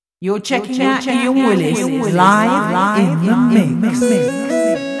You're checking out Iain Willis live in the mix.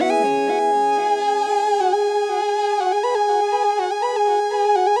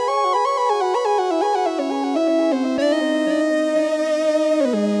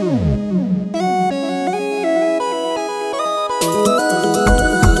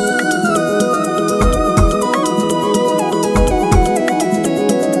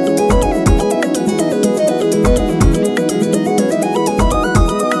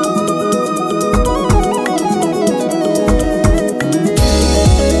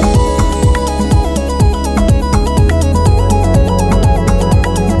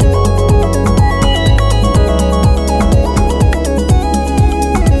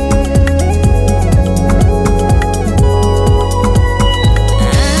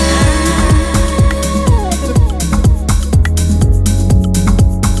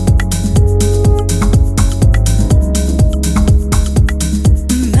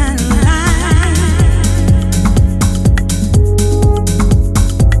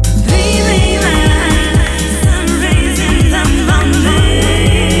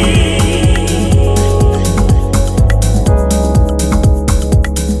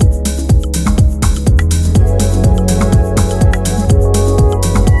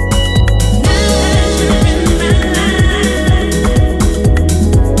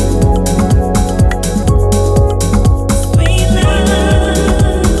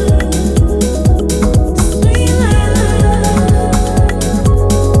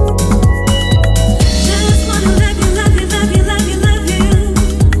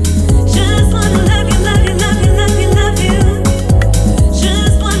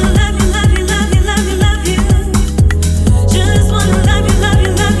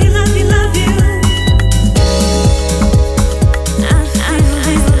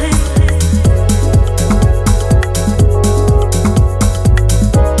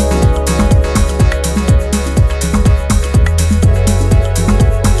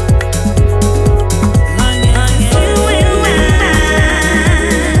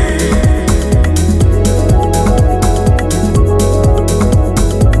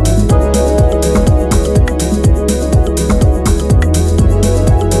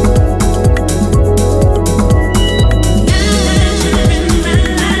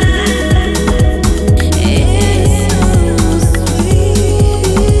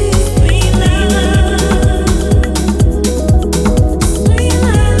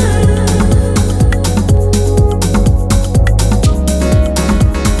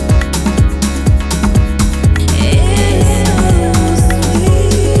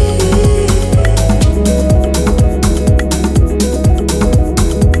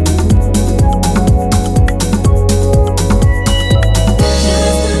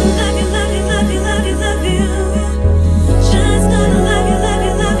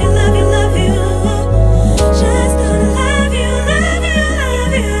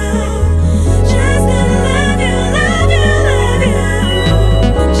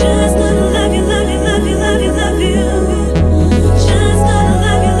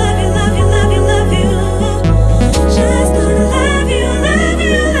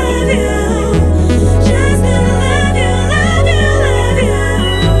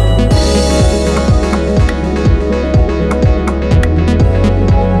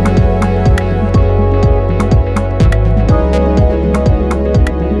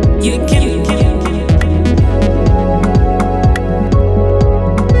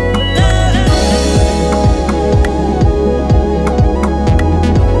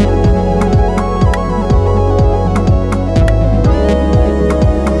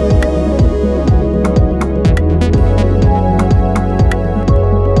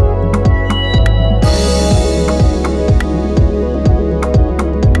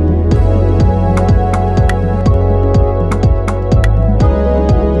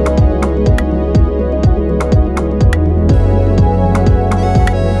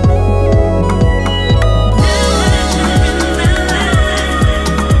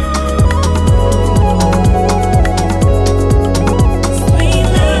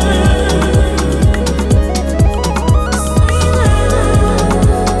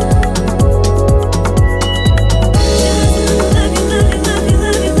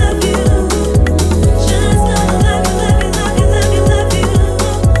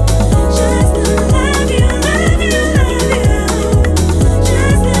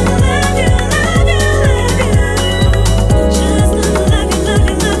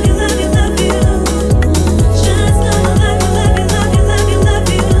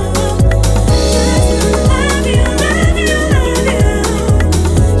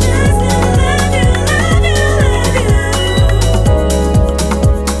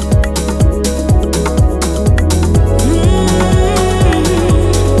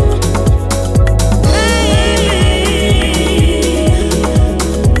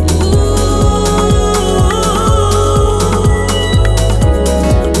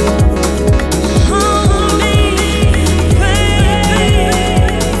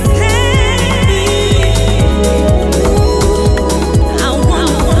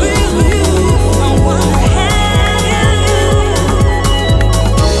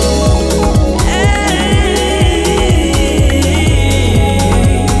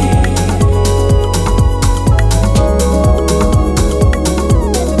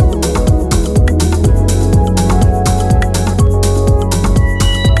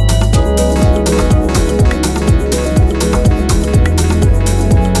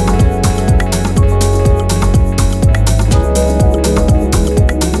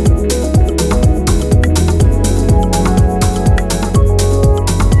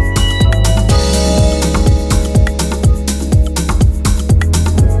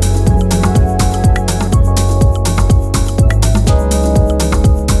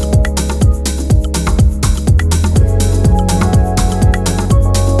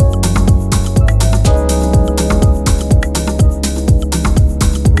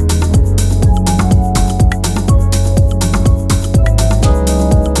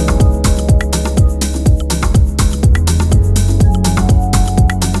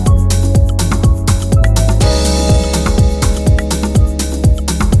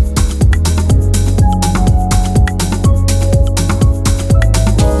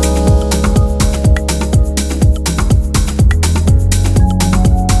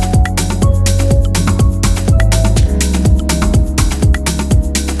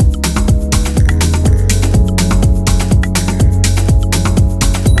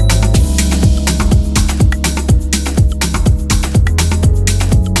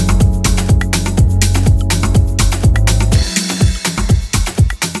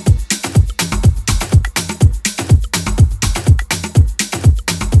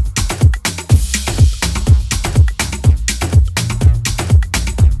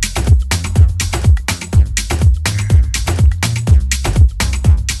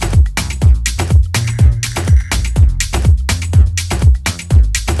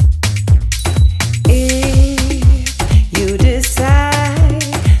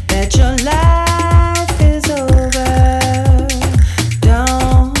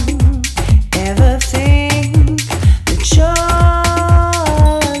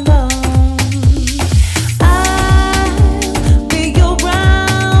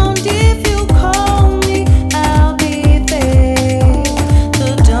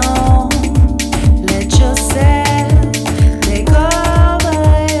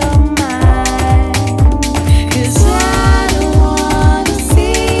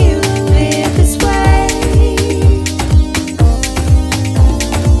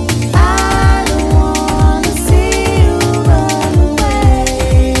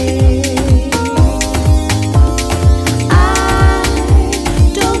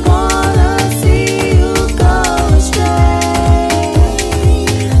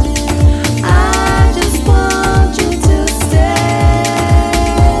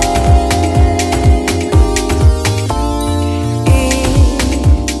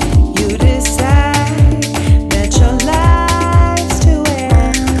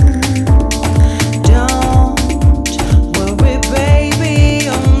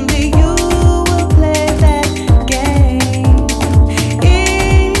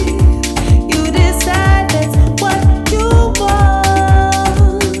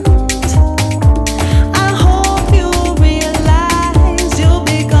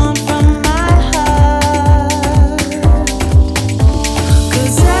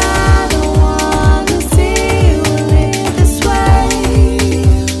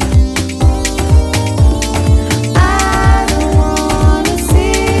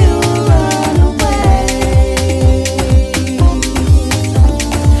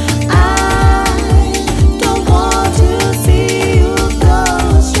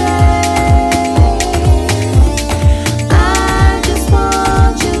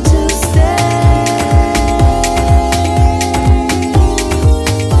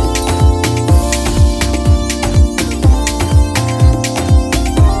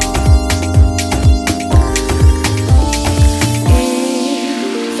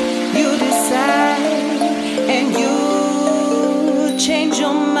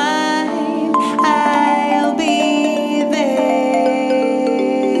 mind, I'll be there.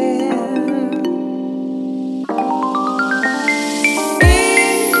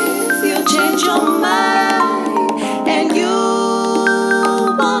 If you change your mind and you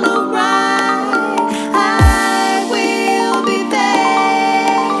wanna ride, I will be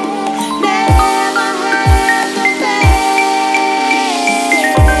there. Never hesitate.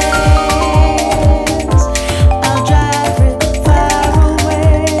 I'll drive it far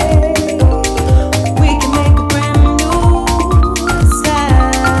away.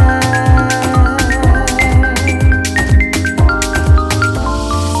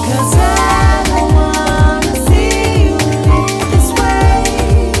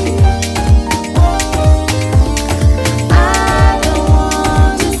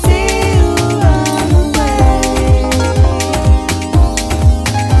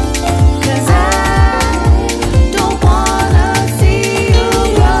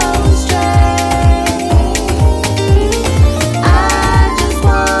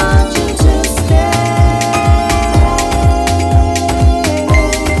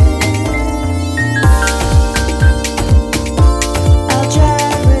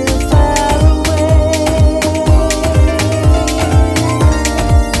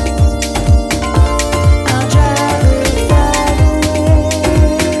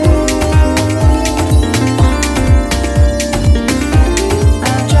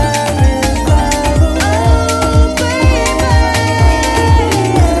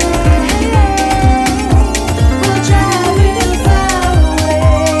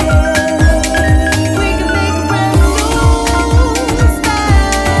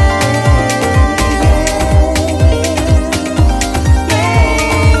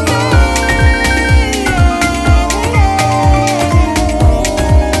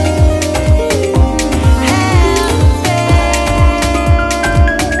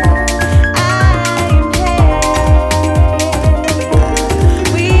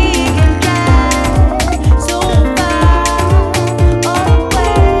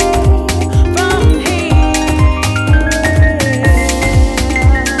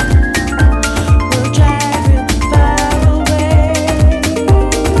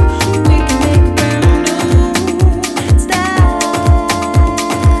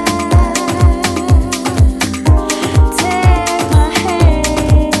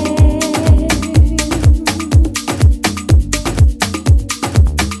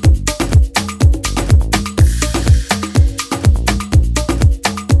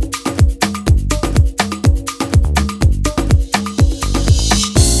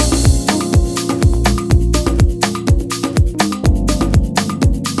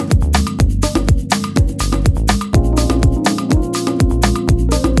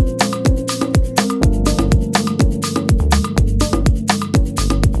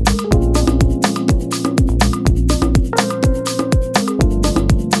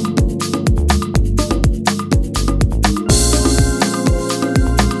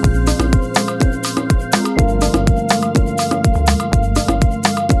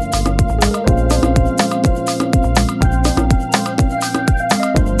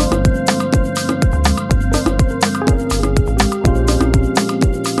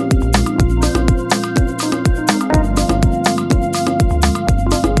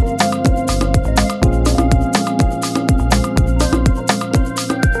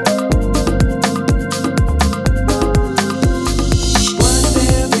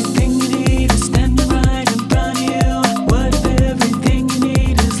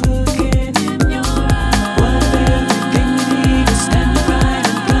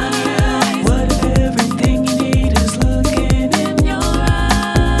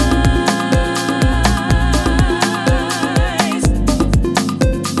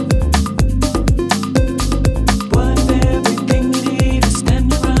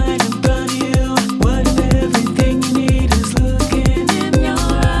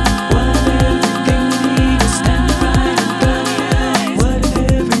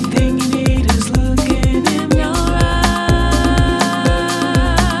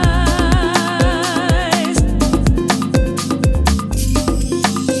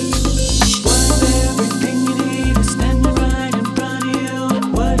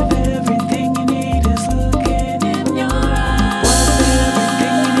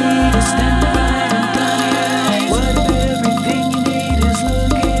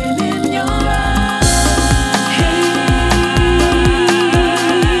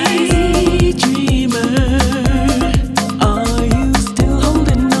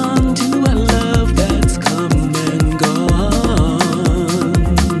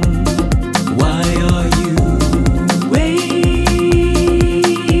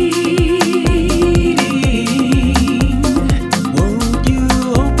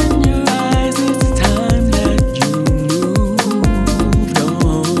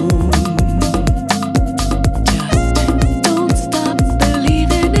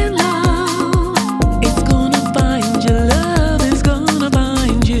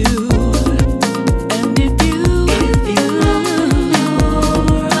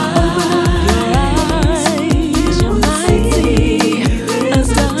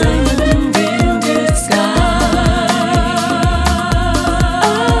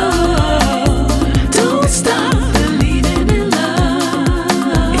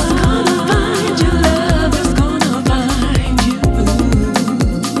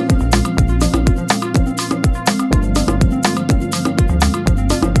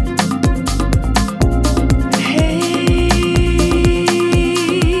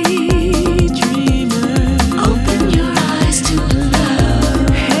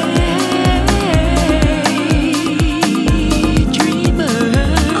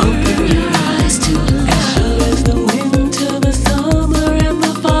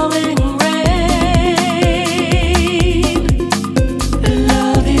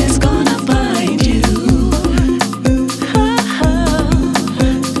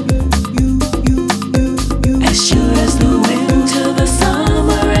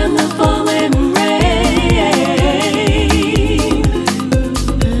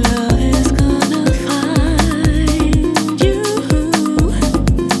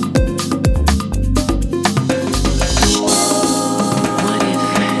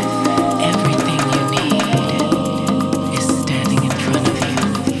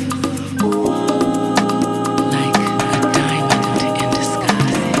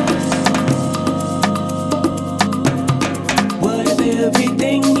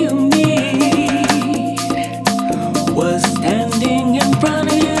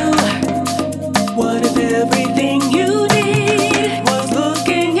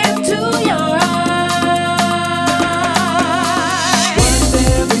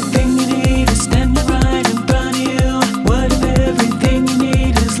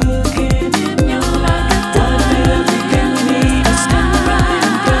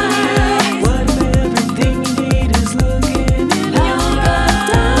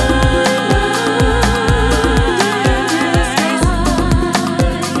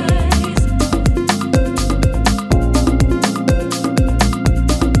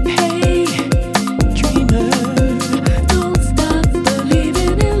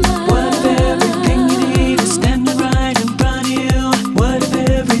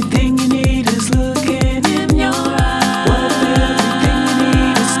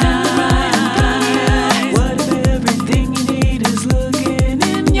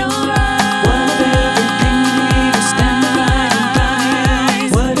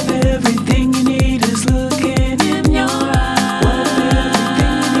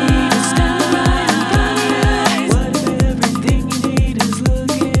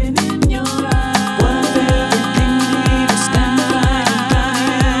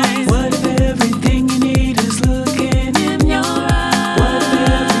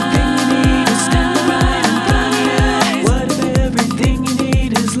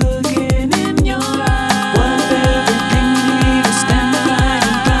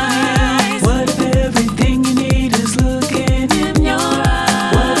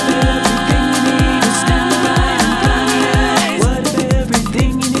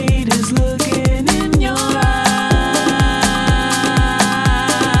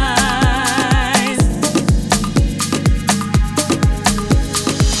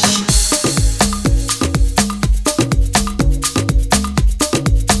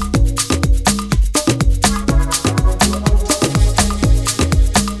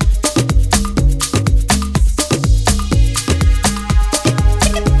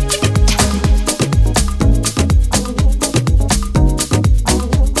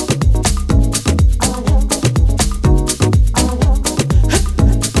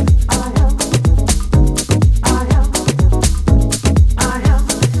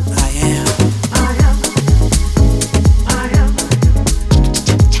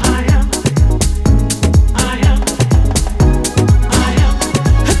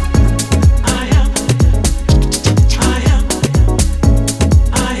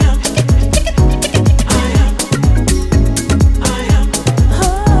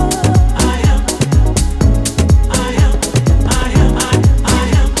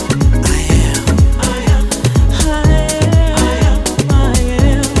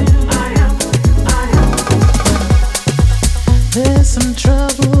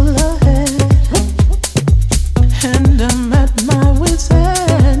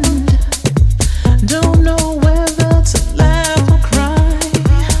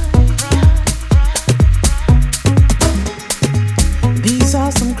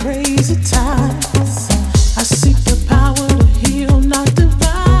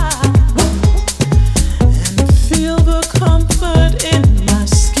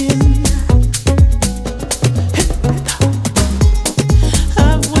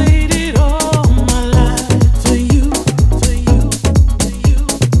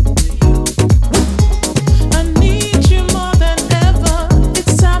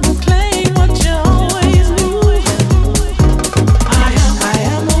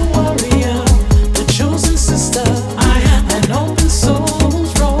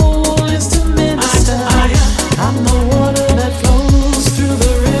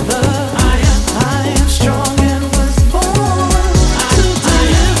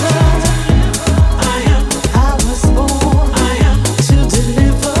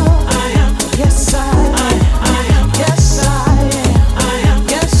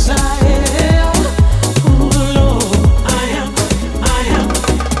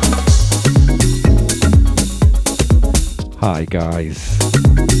 guys.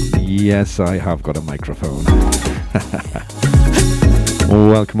 Yes, I have got a microphone.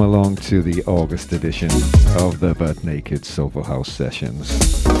 Welcome along to the August edition of the Buttnaked Soulful House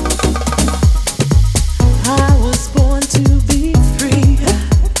Sessions. I was born to be free,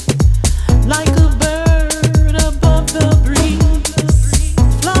 like a bird above the breeze,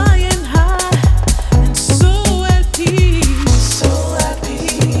 flying high and so at peace, so at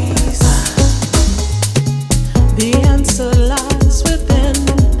peace. The answer lies within.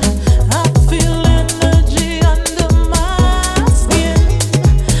 I feel energy under my skin,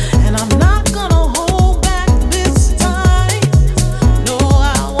 and I'm not gonna hold back this time. No,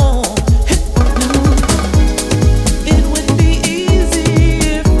 I won't. It would be easy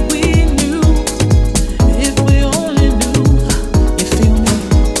if we knew, if we only knew. You feel me?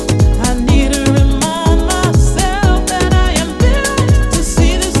 I need to remind myself that I am built to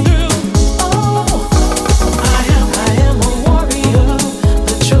see this through. Oh, I am a warrior,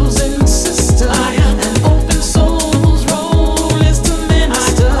 the chosen sister. An open soul's role is to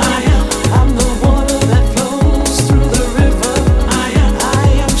minister. I'm the water that flows through the river. I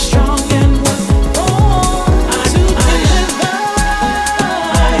am strong and was born to deliver.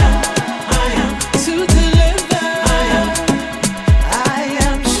 To deliver. I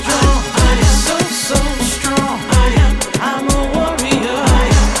am strong. I am so strong. I'm a warrior,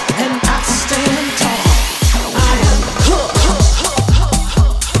 and I stand tall.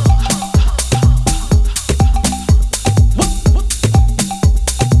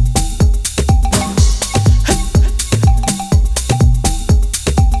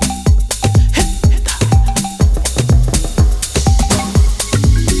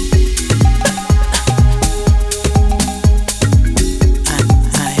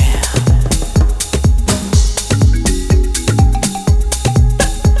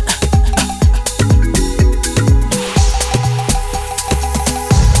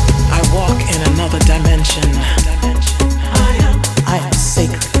 I walk in another dimension. I am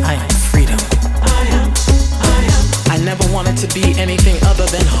sacred. I am freedom. I never wanted to be anything other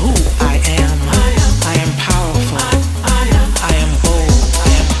than who I am. I am powerful. I am bold.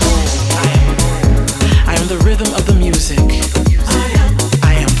 I am the rhythm of the music.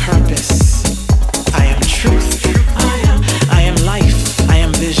 I am purpose. I am truth. I am life. I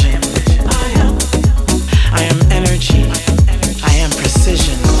am vision. I am energy. I am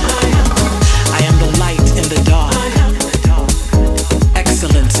precision. I am the light in the dark.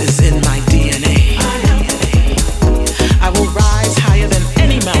 Excellence is in my DNA. I will rise higher than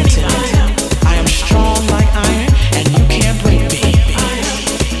any mountain. I am strong like iron, and you can't break me.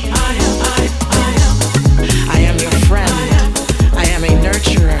 I am your friend. I am a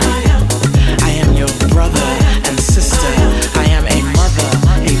nurturer. I am your brother and sister. I am a mother,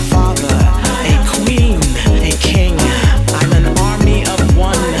 a father, a queen, a king. I'm an army of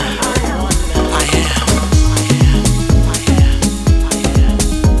one. I am.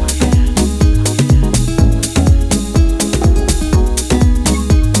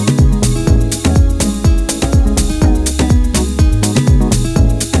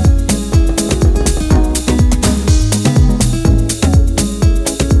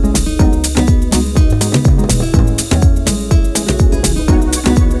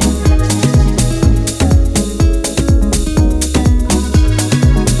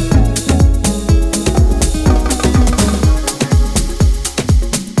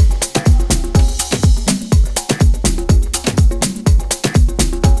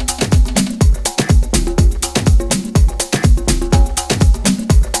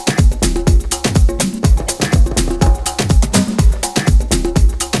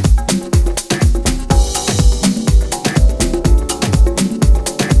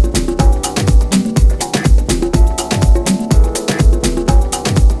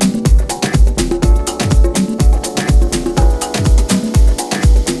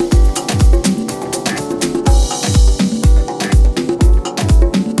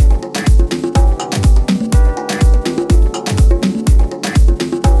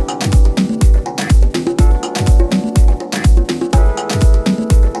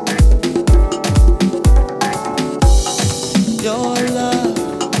 Your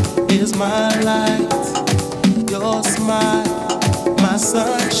love is my light, your smile, my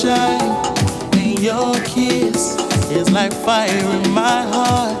sunshine, and your kiss is like fire in my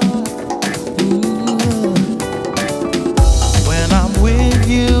heart. Ooh. When I'm with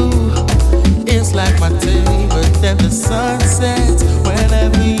you, it's like my day, but then the sun sets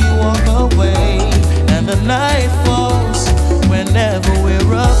whenever you walk away, and the night falls whenever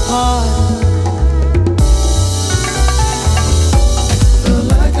we're apart.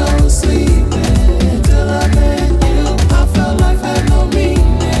 Sleeping till I met you, I felt like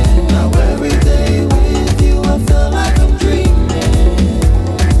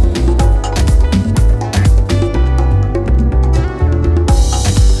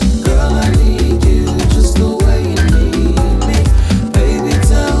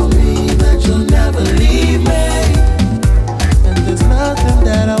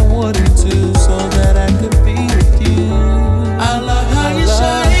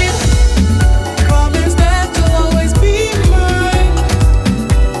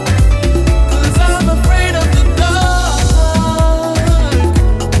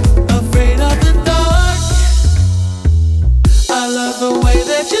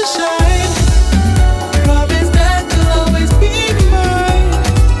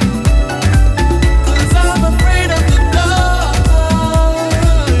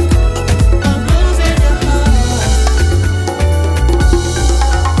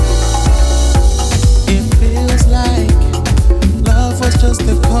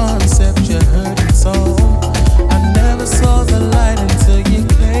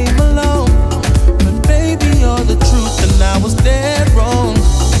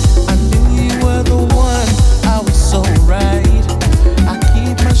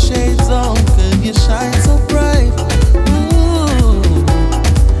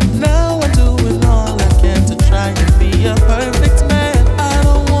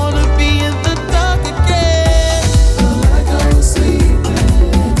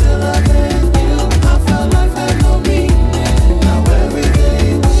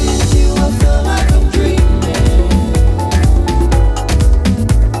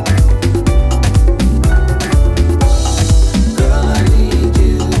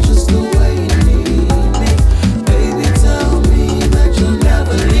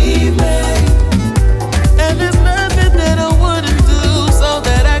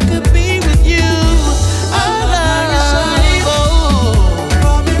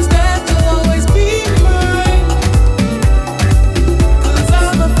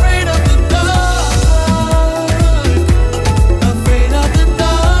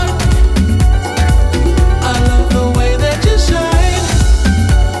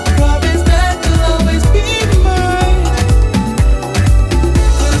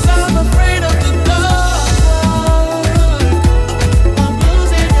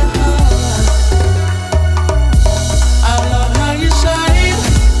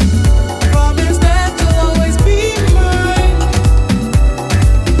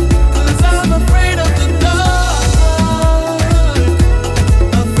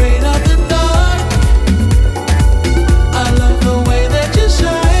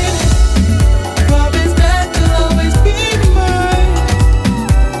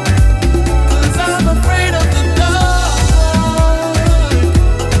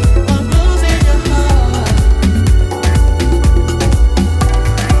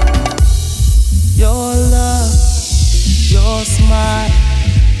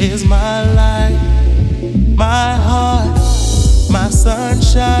is my light, my heart, my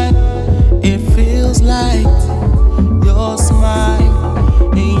sunshine. It feels like your smile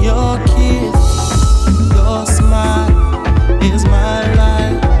and your kiss. Your smile is my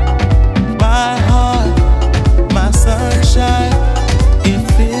light, my heart, my sunshine. It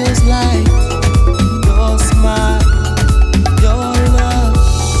feels like your smile, your love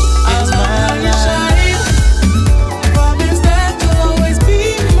is my light. Promise that you'll always be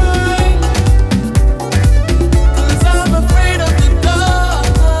mine. 'Cause I'm afraid of the dark,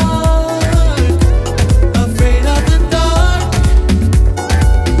 afraid of the dark.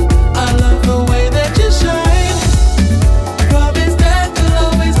 I love the way that you shine. Promise that you'll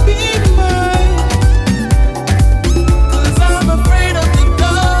always be mine. 'Cause I'm afraid of the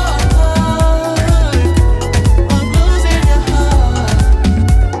dark, of losing your heart.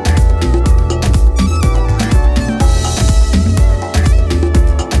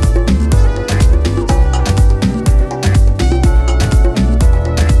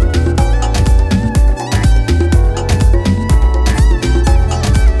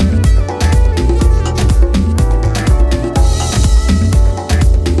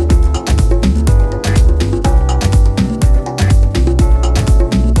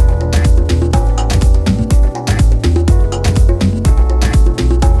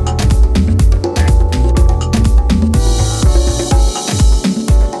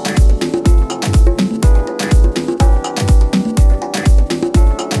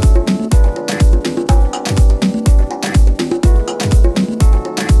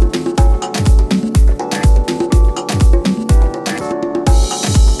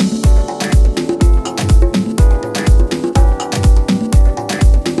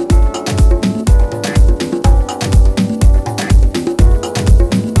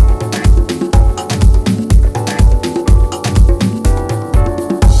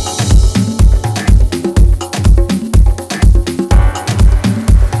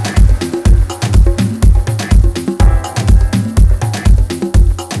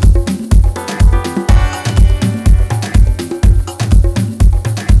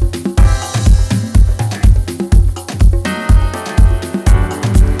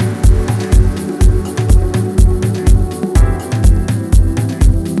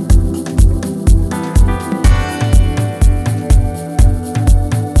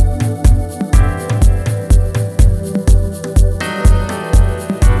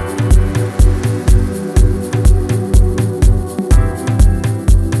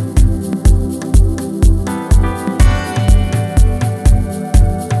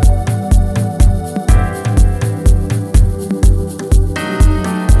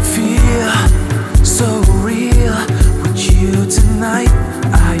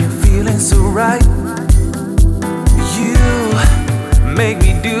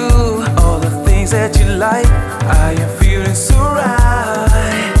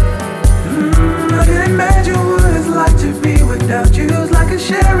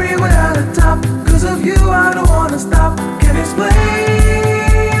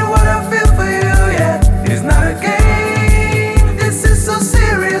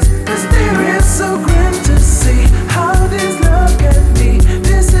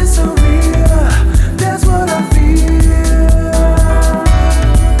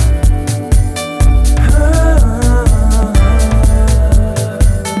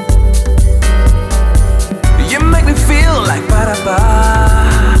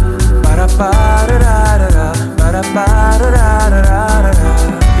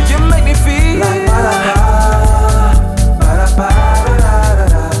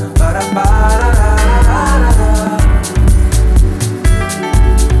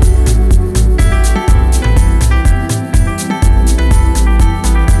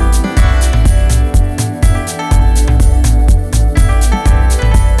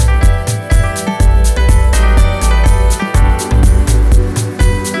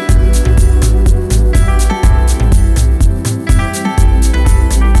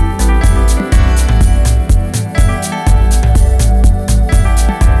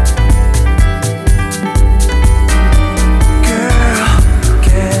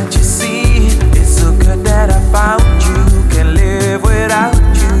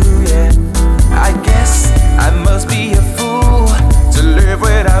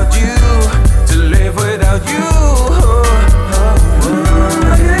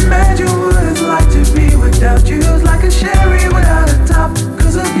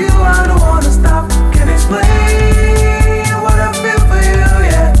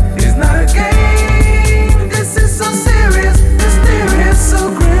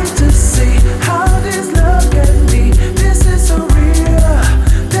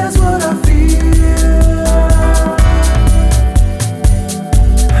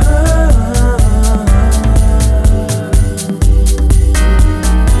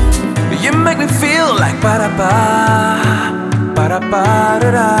 ba-da-ba, ba-da-ba,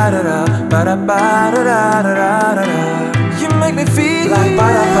 da-da-da-da, ba-da-ba, da-da-da-da-da. You make me feel like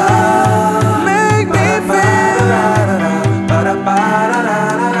ba-da-ba, make me feel ba-da-ba,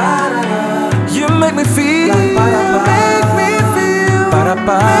 da-da-da-da-da. You make me feel like ba-da-ba, make me feel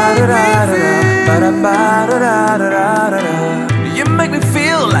ba-da-ba, da-da-da-da, ba-da-ba, da-da-da-da-da. You make me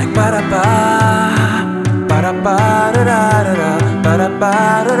feel like ba-da-ba, ba-da-ba, da-da-da-da, ba-da-ba,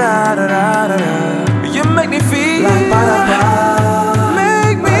 da-da-da-da-da. You make me feel like ba-da-ba,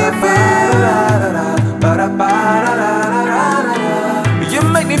 make me feel ba-da-ba, da-da-da-da-da. You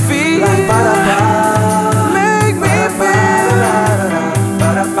make me feel like ba-da-ba, make me feel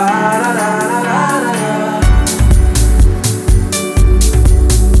ba-da-ba, da-da-da-da-da.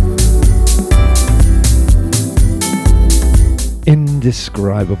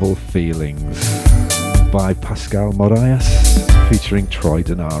 Indescribable Feelings by Pascal Moraes, featuring Troy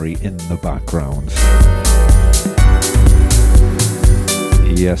Denari in the background.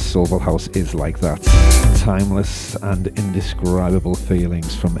 Yes, Soulful House is like that. Timeless and indescribable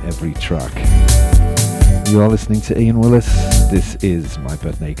feelings from every track. You are listening to Iain Willis. This is my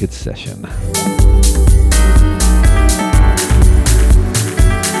Buttnaked session.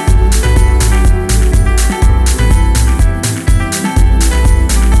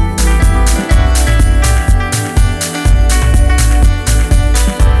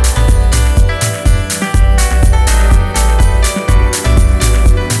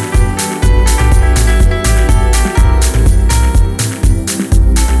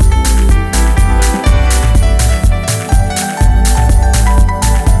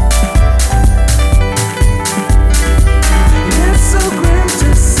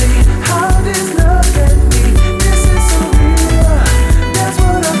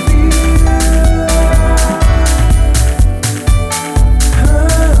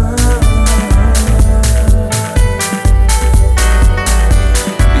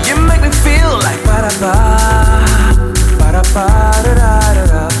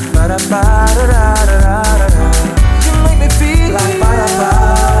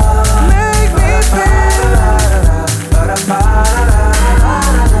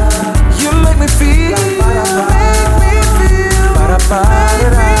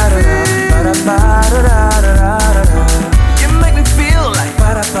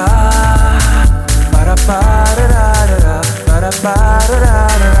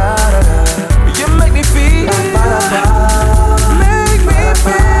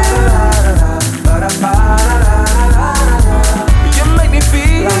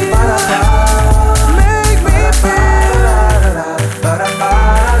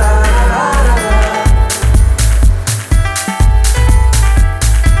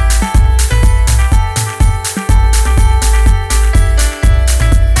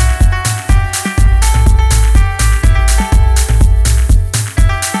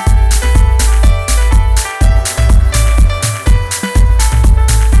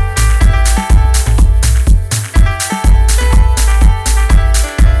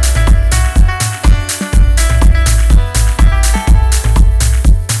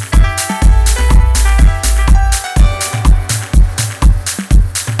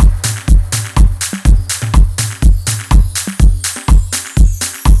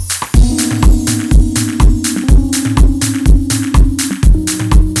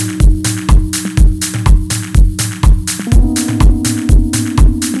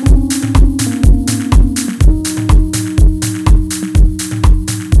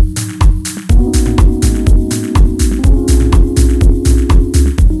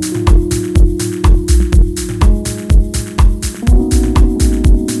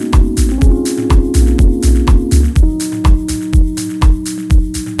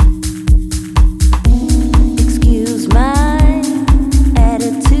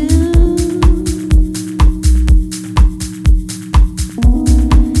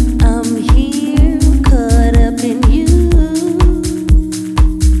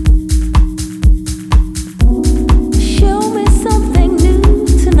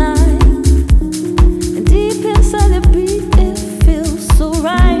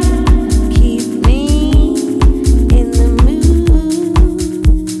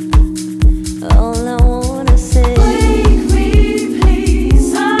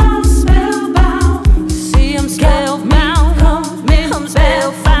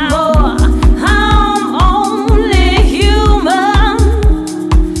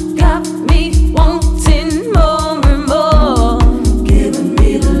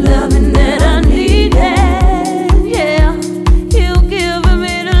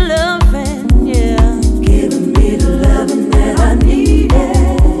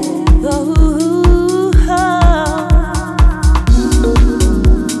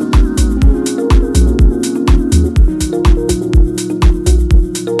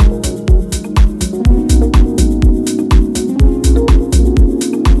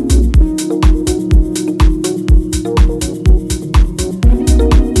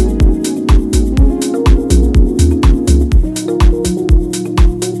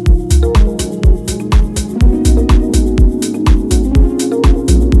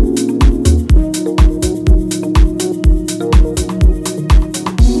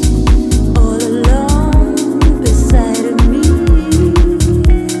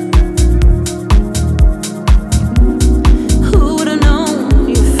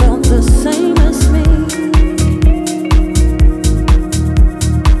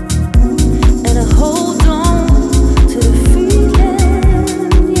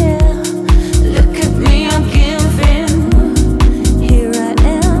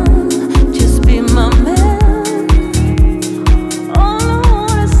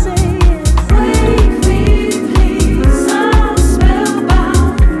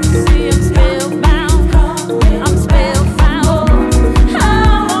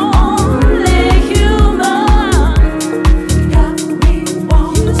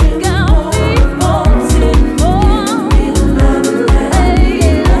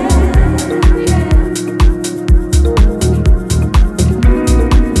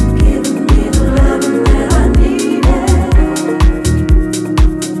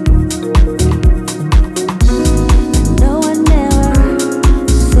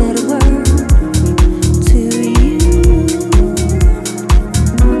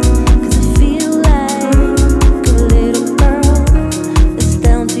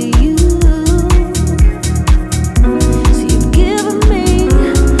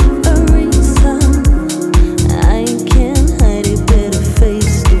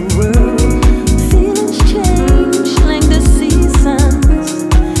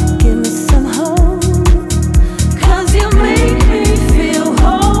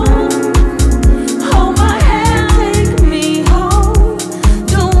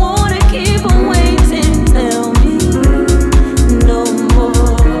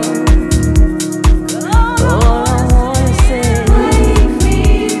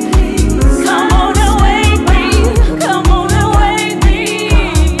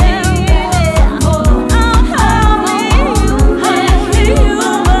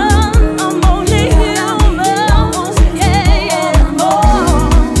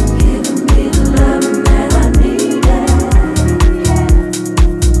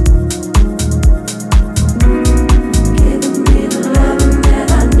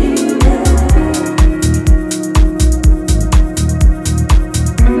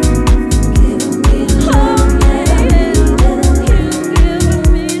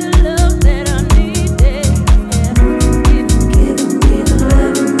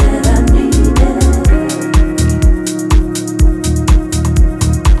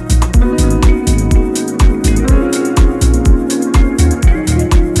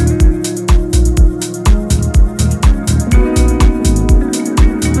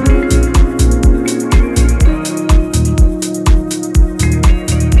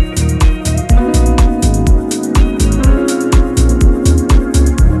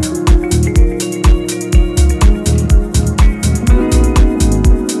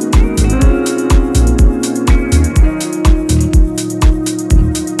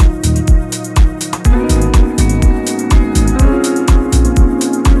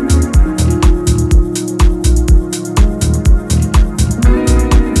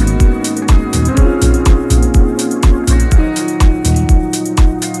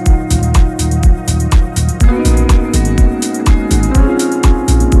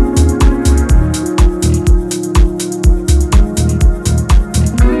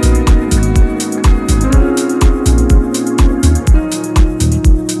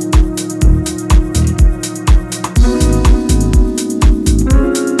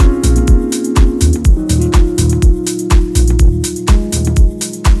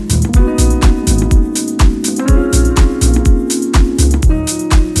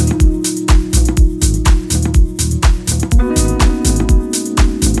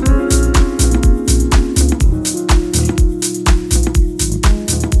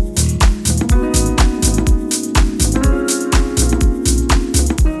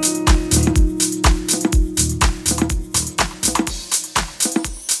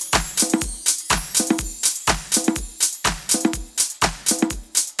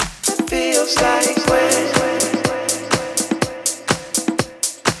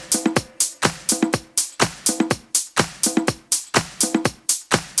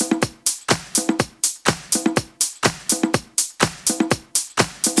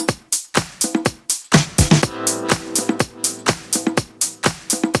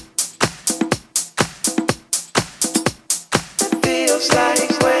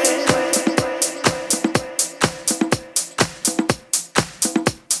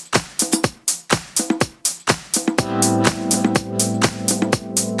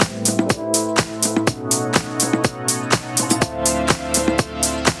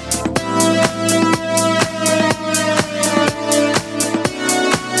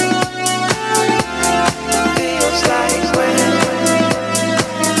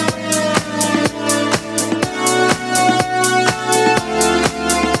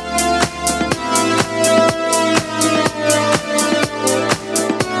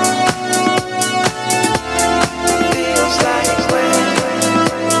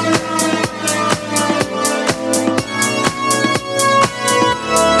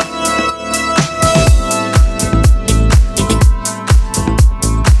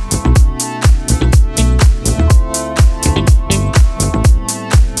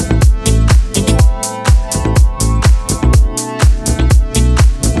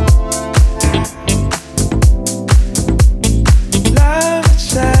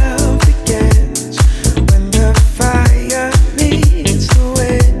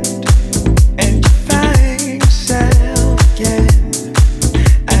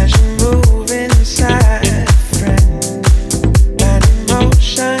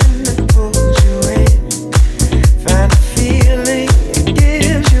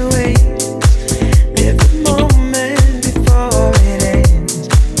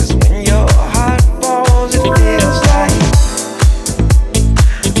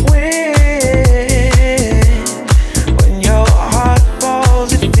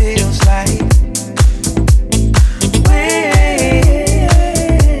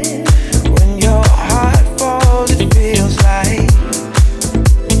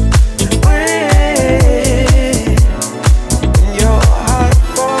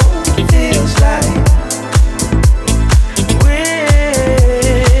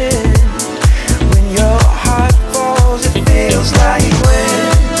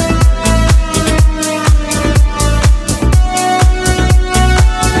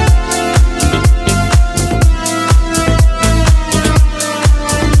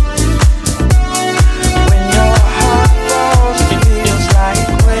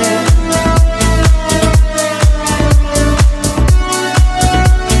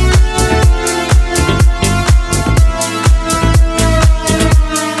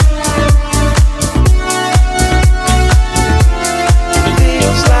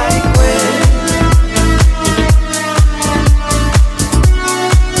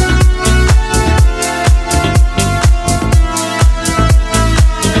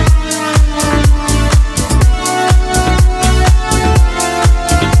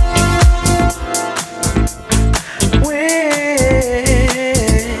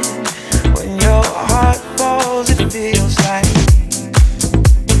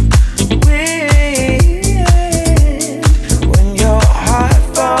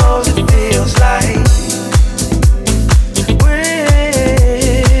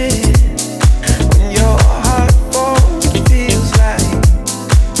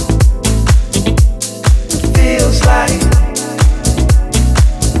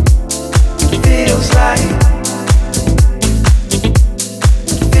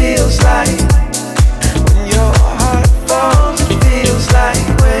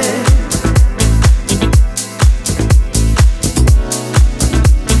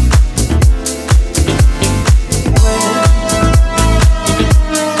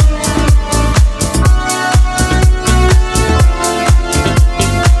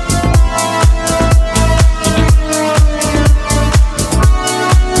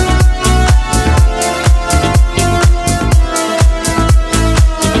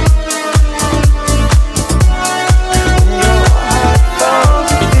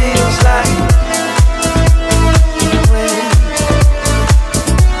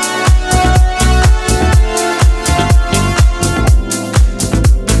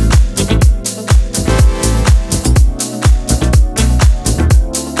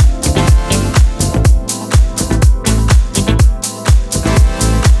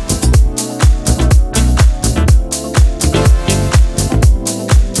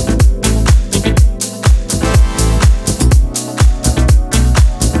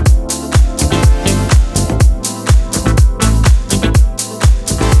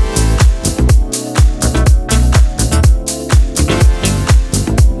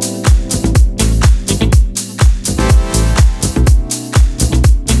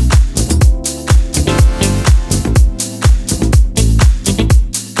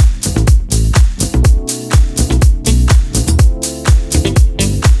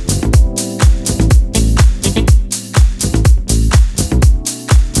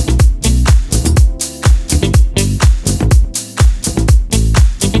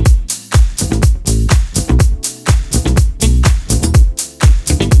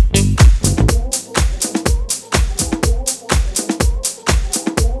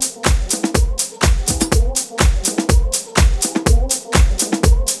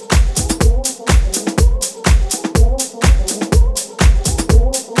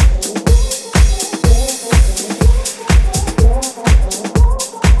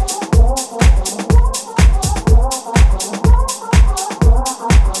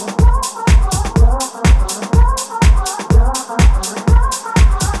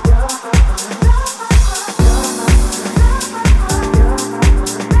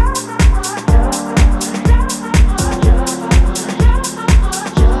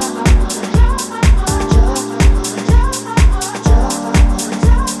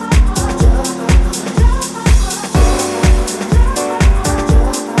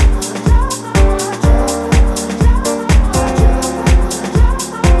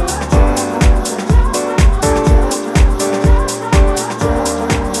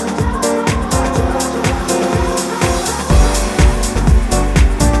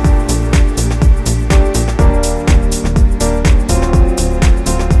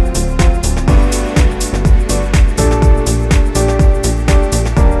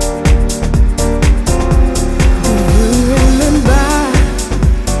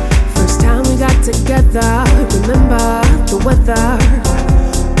 together. Remember the weather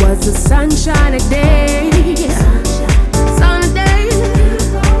was a sunshiny day. Sunny day,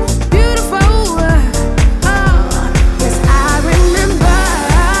 beautiful. Oh, yes, I remember.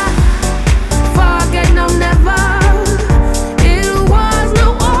 Forget no never. It was no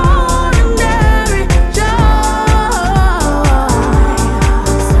ordinary joy.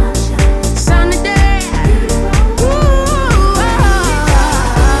 Sunny day. Ooh,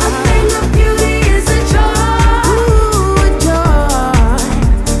 a thing of beauty is a joy. Ooh, a joy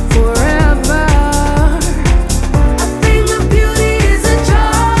forever. A thing of beauty is a joy.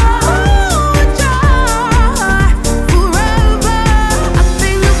 Ooh, a joy forever. A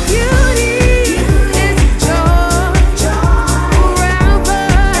thing of beauty is a joy forever.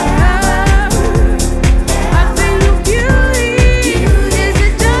 A thing of beauty is a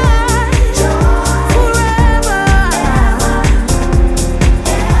joy forever.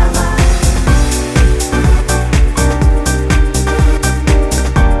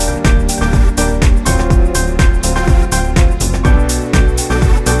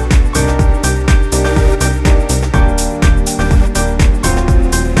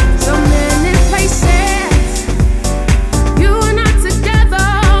 So many places, you and I together,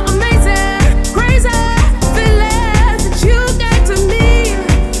 amazing, crazy feelings that you gave to me.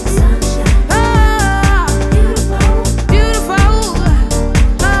 Oh, beautiful.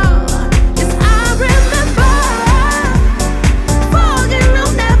 Oh, yes, I remember. Forget no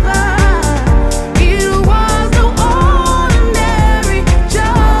never. It was no ordinary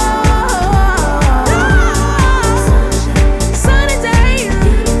joy. Sunny day.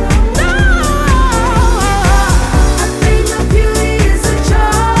 No, a thing of beauty is a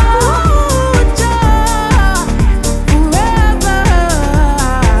joy forever.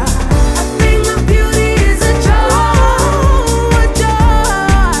 A thing of beauty is a joy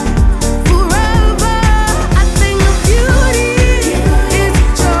forever. A thing of beauty is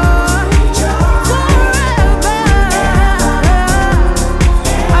a joy forever.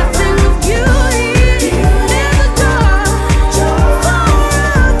 A thing of beauty is a joy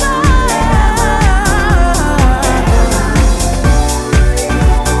forever.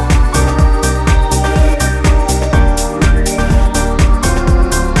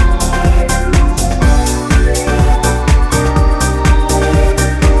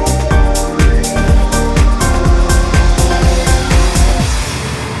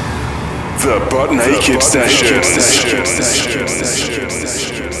 The Buttnaked Session.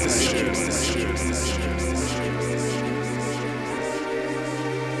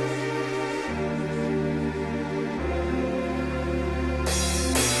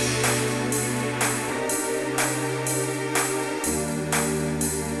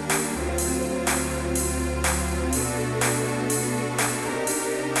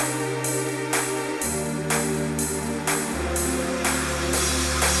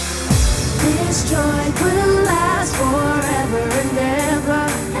 This joy will last forever and ever.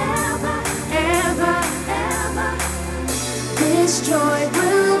 Ever, ever. This joy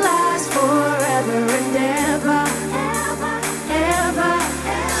will last forever and ever. Ever,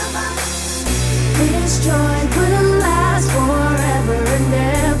 ever. This joy will last forever and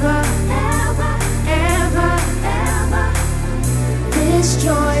ever. Ever, ever. This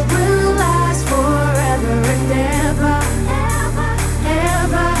joy will last forever and ever.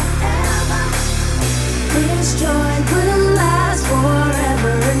 Ever, ever. This joy will last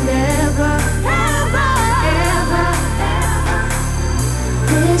forever and ever. Ever, ever.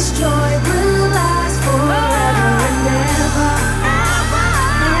 This joy will last forever and ever.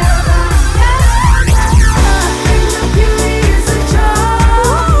 A thing of beauty is a joy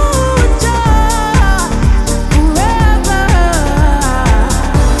forever.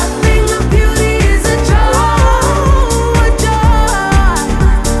 A thing of beauty is a joy.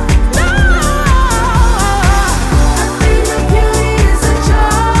 No, a thing of beauty is a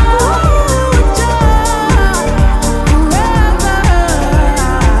joy forever.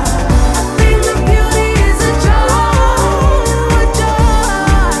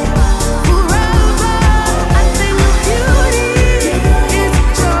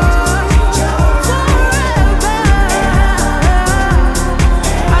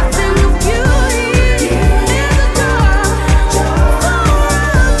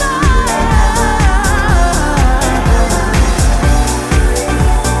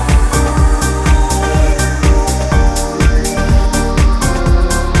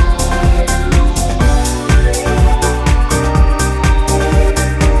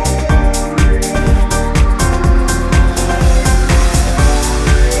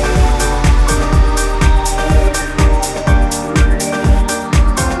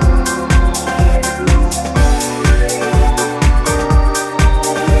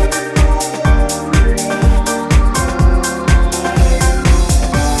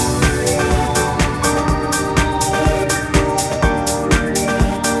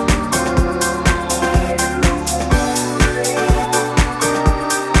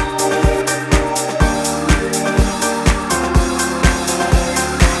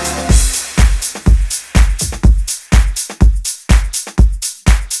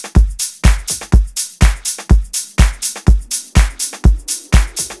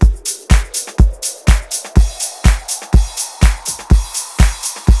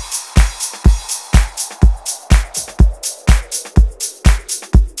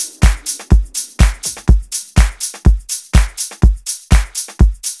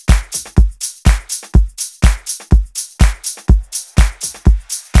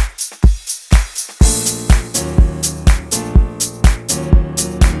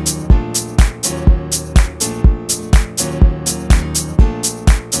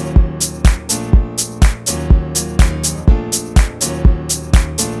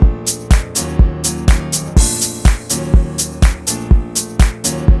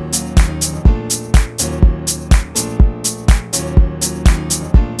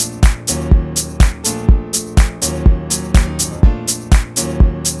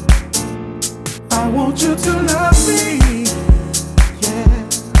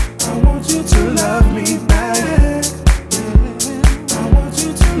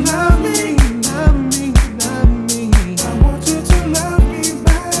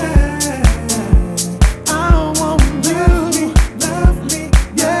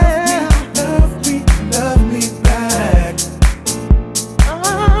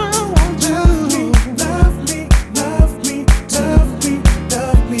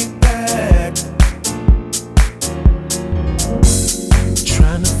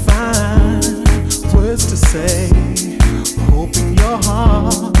 words to say. Hope in your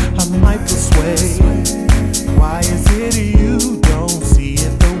heart I might persuade. Why is it you don't see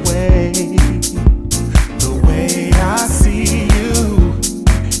it the way I see you?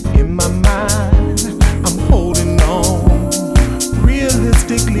 In my mind, I'm holding on.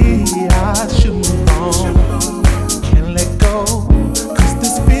 Realistically, I should move on. Can't let go, 'cause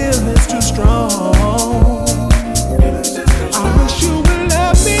this feeling's too strong. I wish you would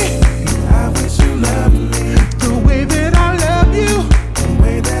love me. I wish you loved me the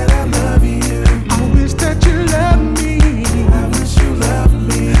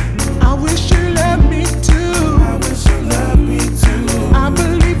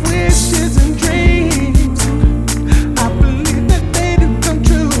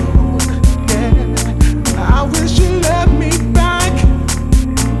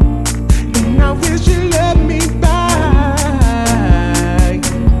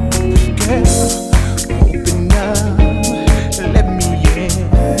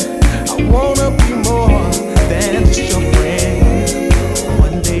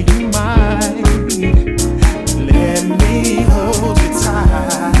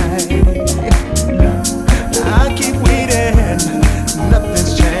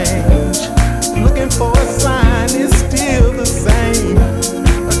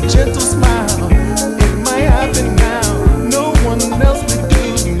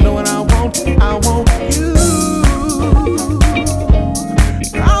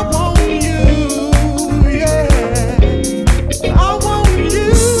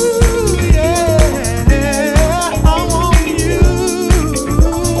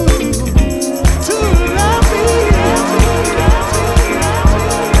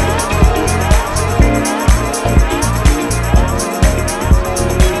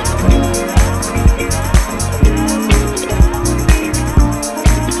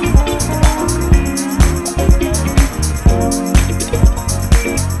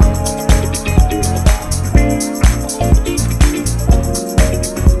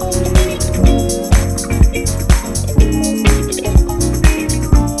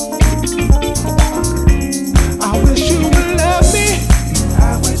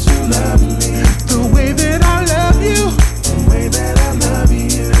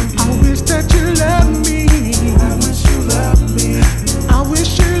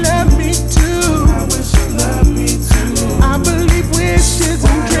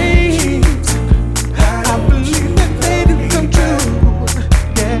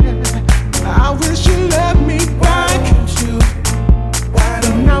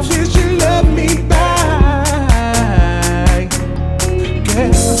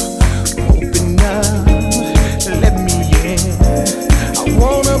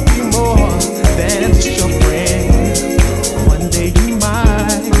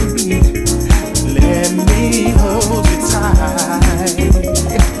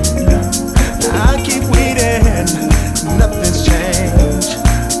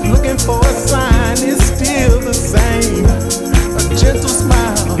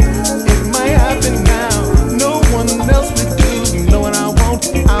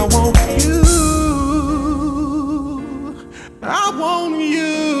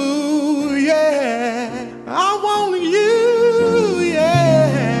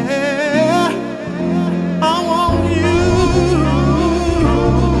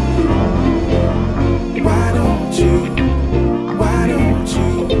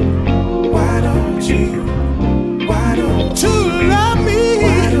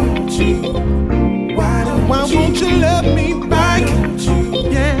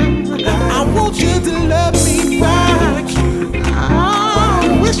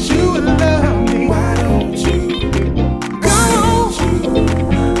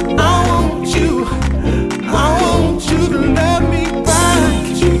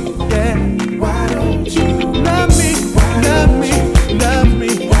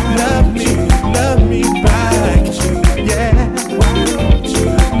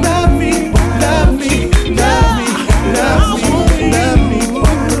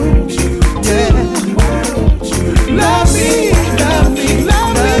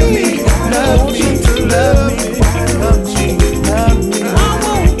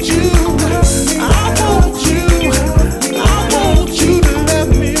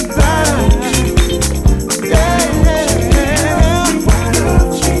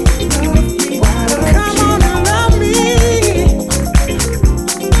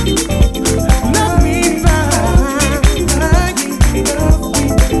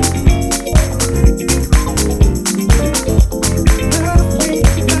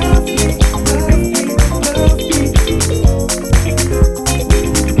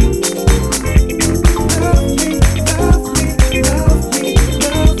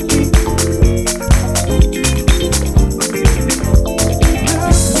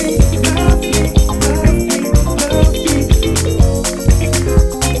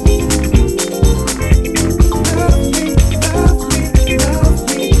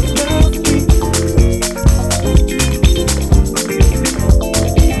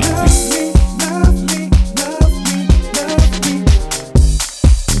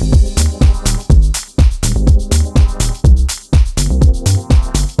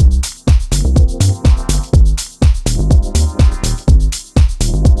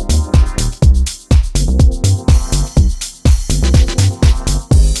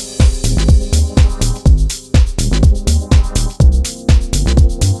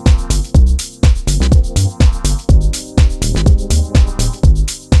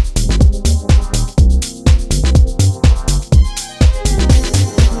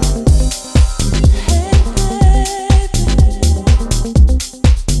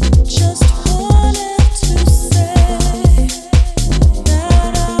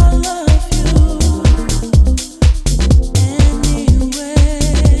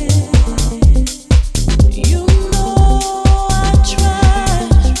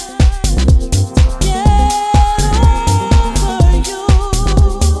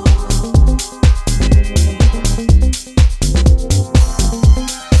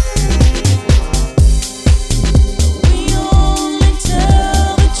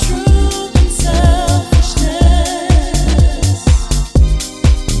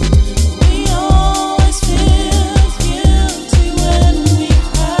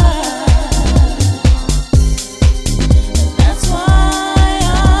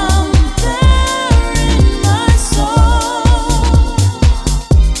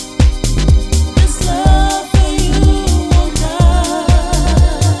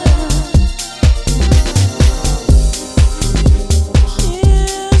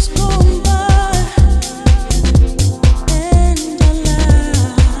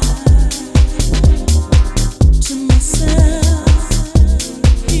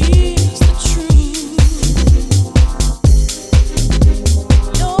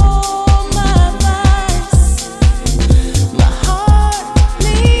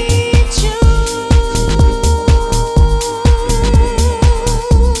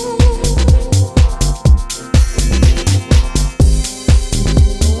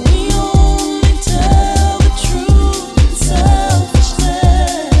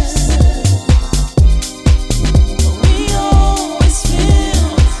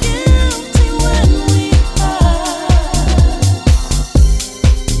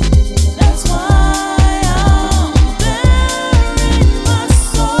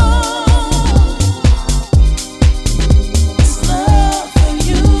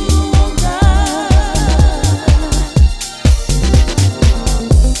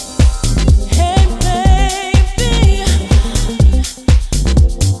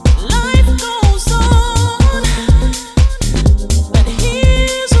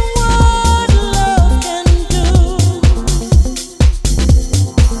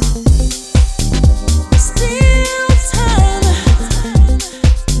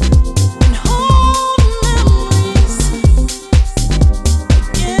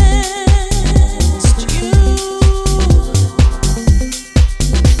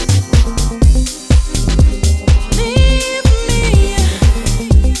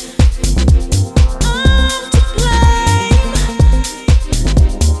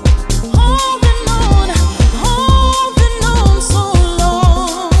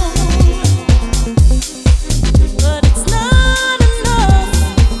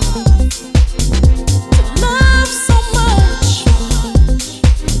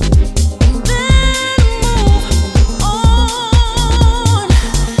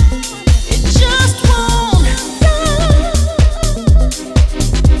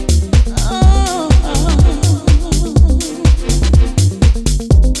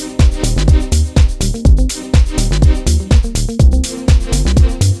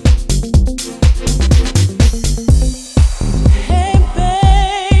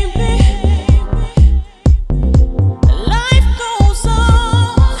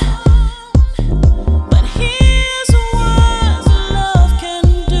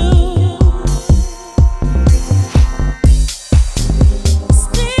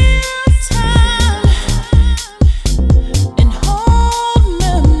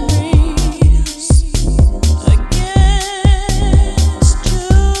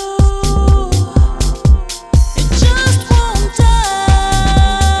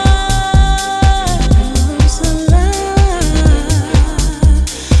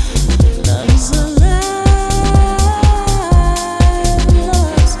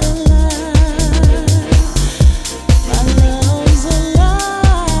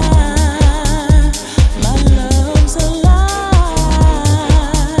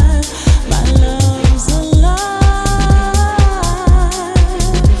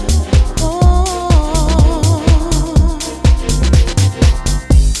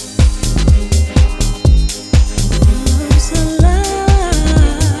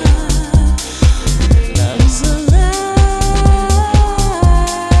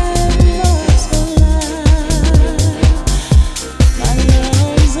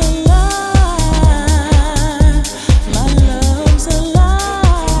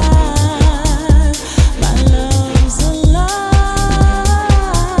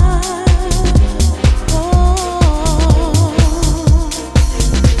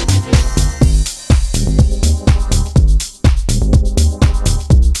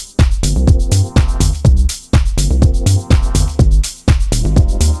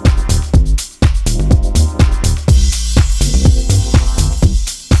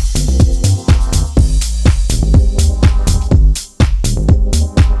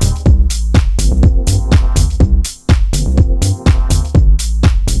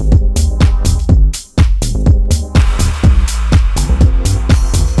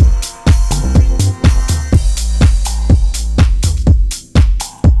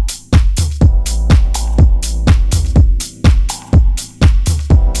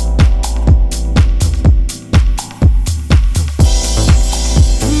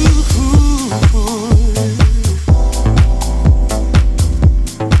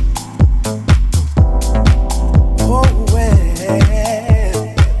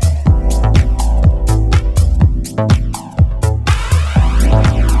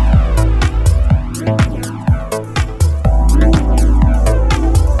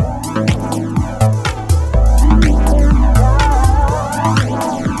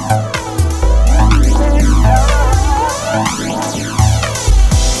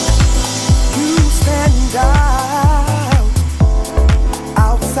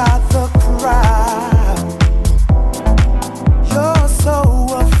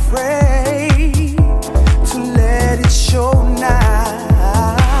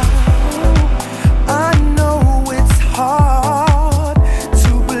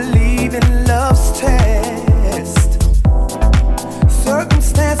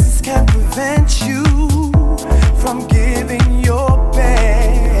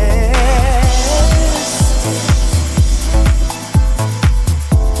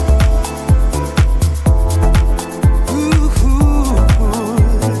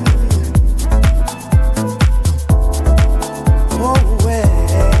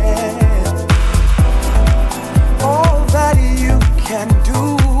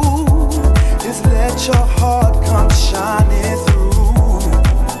Just let your heart come shining through.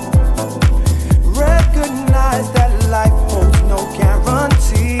 Recognize that life holds no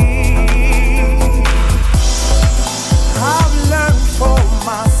guarantee. I've learned for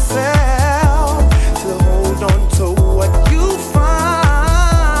myself to hold on to what you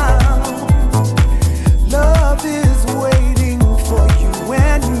find. Love is waiting for you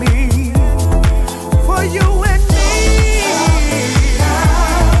and me. For you and me.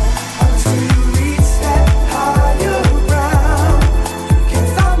 Until you reach that higher ground. Can't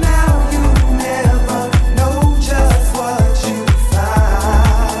stop now, you never know just what you find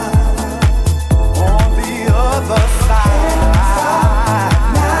on the other side.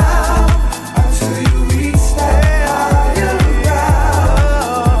 Now, until you reach that higher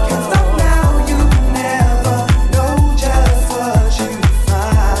ground. Can't stop now, you never know just what you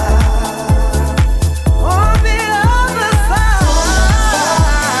find on the other side.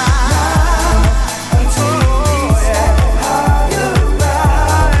 Until you reach that higher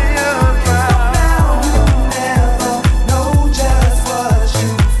ground. Can't stop now, you never know just what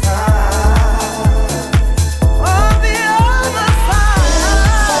you find on the other side.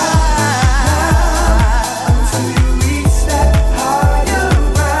 Until you reach that higher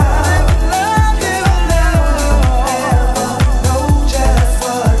ground. Love you never know just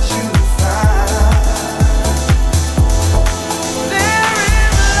what you find. There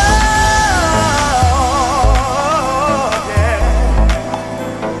is love, yeah,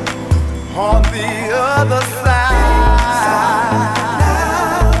 on the other side.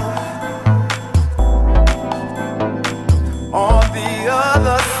 On the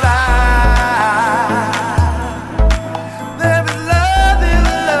other side, there is love, there's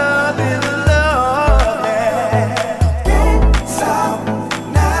love, there's love, yeah. Can't stop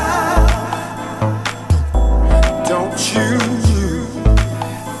now. Don't you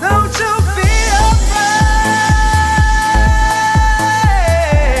be afraid.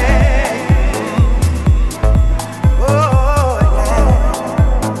 Oh yeah.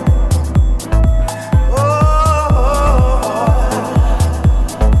 Oh.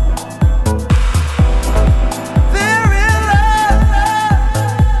 There is love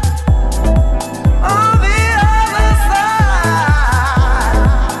on the other side.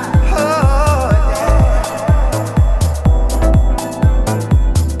 Oh yeah.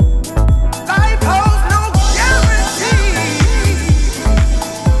 Life holds no guarantee.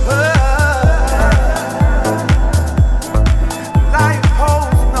 Life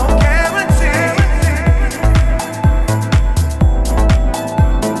holds no guarantee.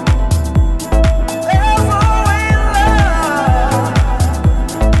 There's always love.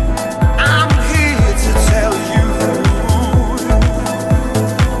 I'm here to tell you,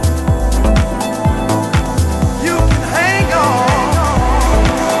 you can hang on.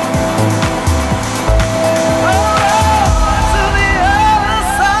 To the other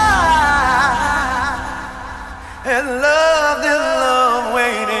side, and love, there's love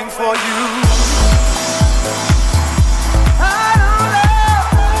waiting for you.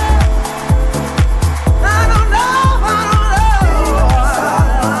 I don't know.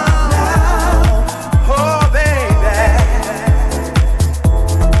 Oh baby,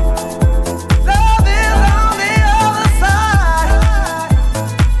 love is on the other side.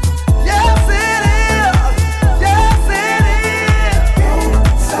 Yes it is. Yes it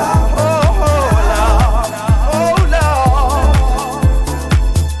is. Oh Lord. Oh Lord.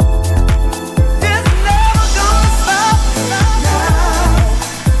 It's never gonna stop now.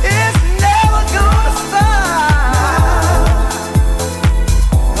 It's never gonna stop.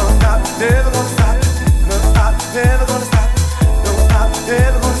 Don't stop, never gonna stop. Don't stop, never gonna stop. Don't stop,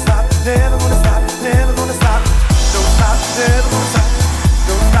 never gonna stop. Never gonna stop, never gonna stop. Don't stop, never gonna stop.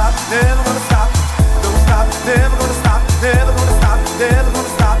 Don't stop, never gonna stop. Don't stop, never gonna stop. Never gonna stop, never gonna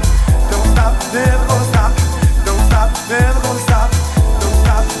stop. Don't stop, never gonna stop. Don't stop, never gonna stop. Don't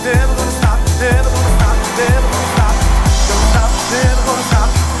stop, never gonna stop. Never gonna stop, never gonna stop. Don't stop, never gonna stop.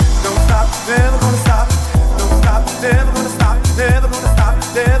 Don't stop, never gonna stop. Don't stop, never gonna stop. Never gonna stop,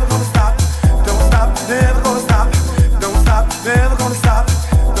 never gonna stop. Don't stop, never gonna stop. Don't stop, never gonna stop.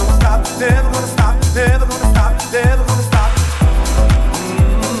 Don't stop, never gonna stop. Never gonna stop, never gonna stop.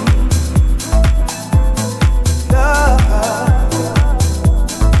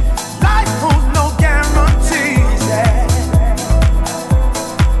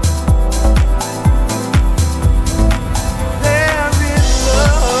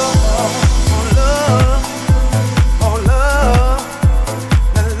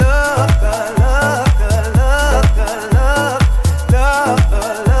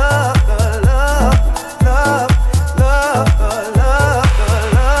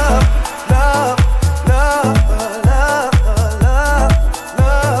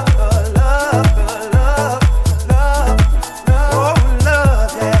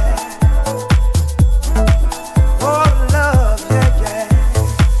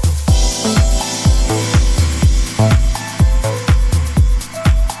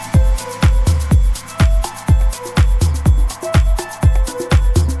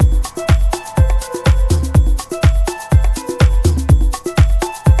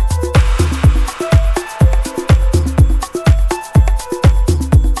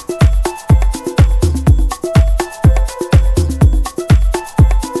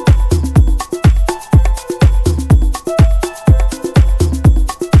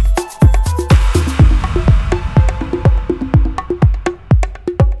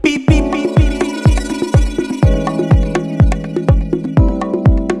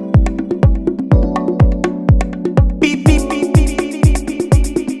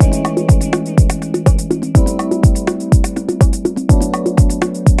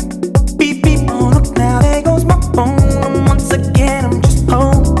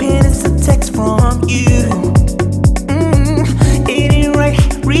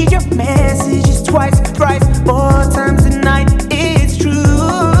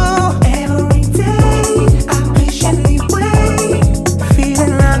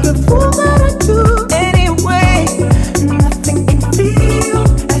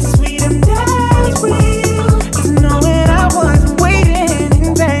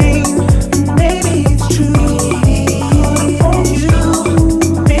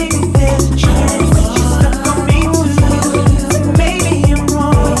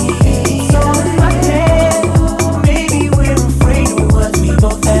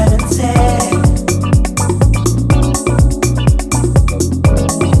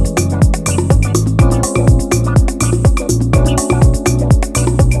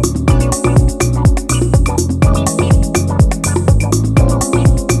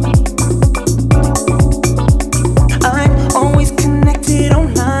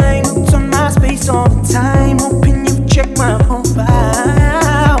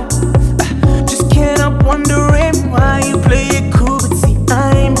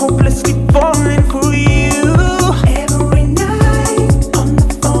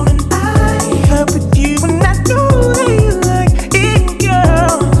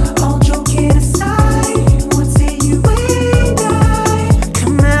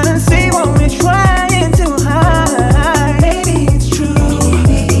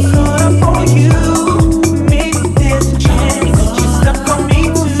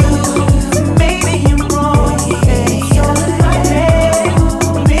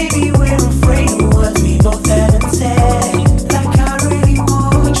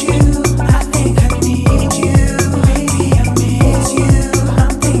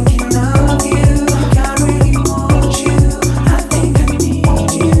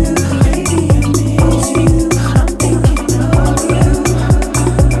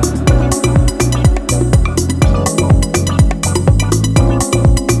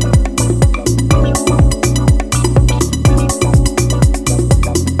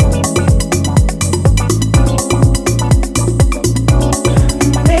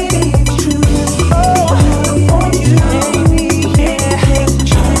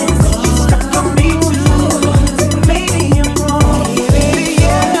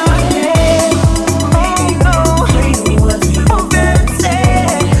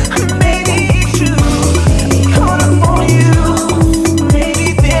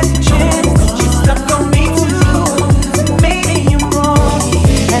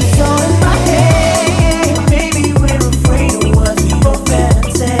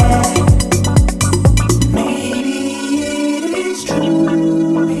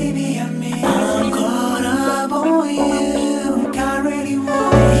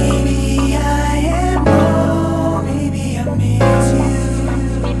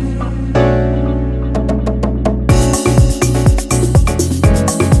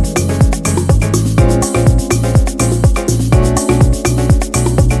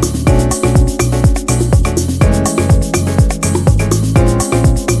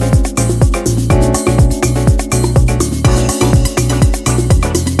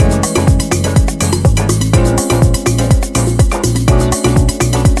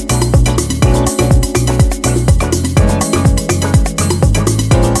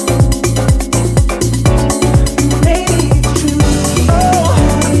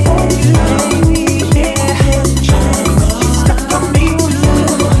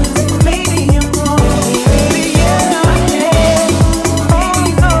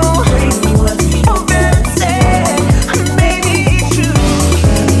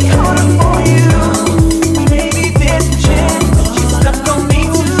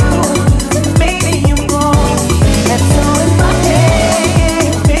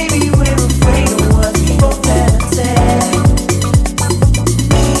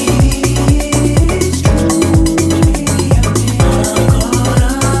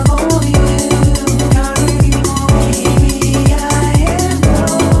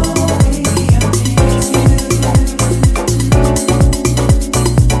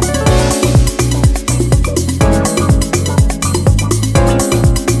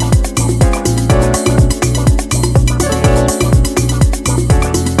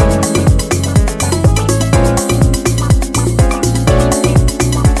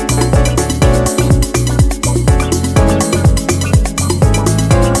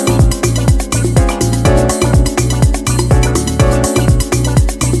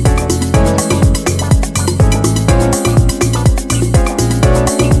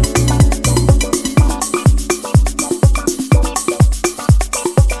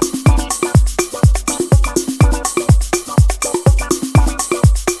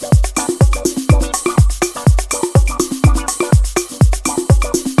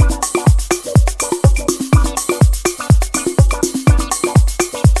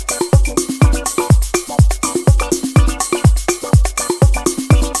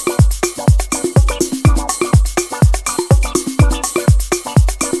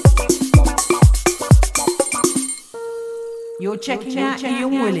 You're checking out Iain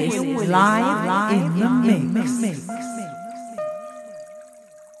Willis live in the mix.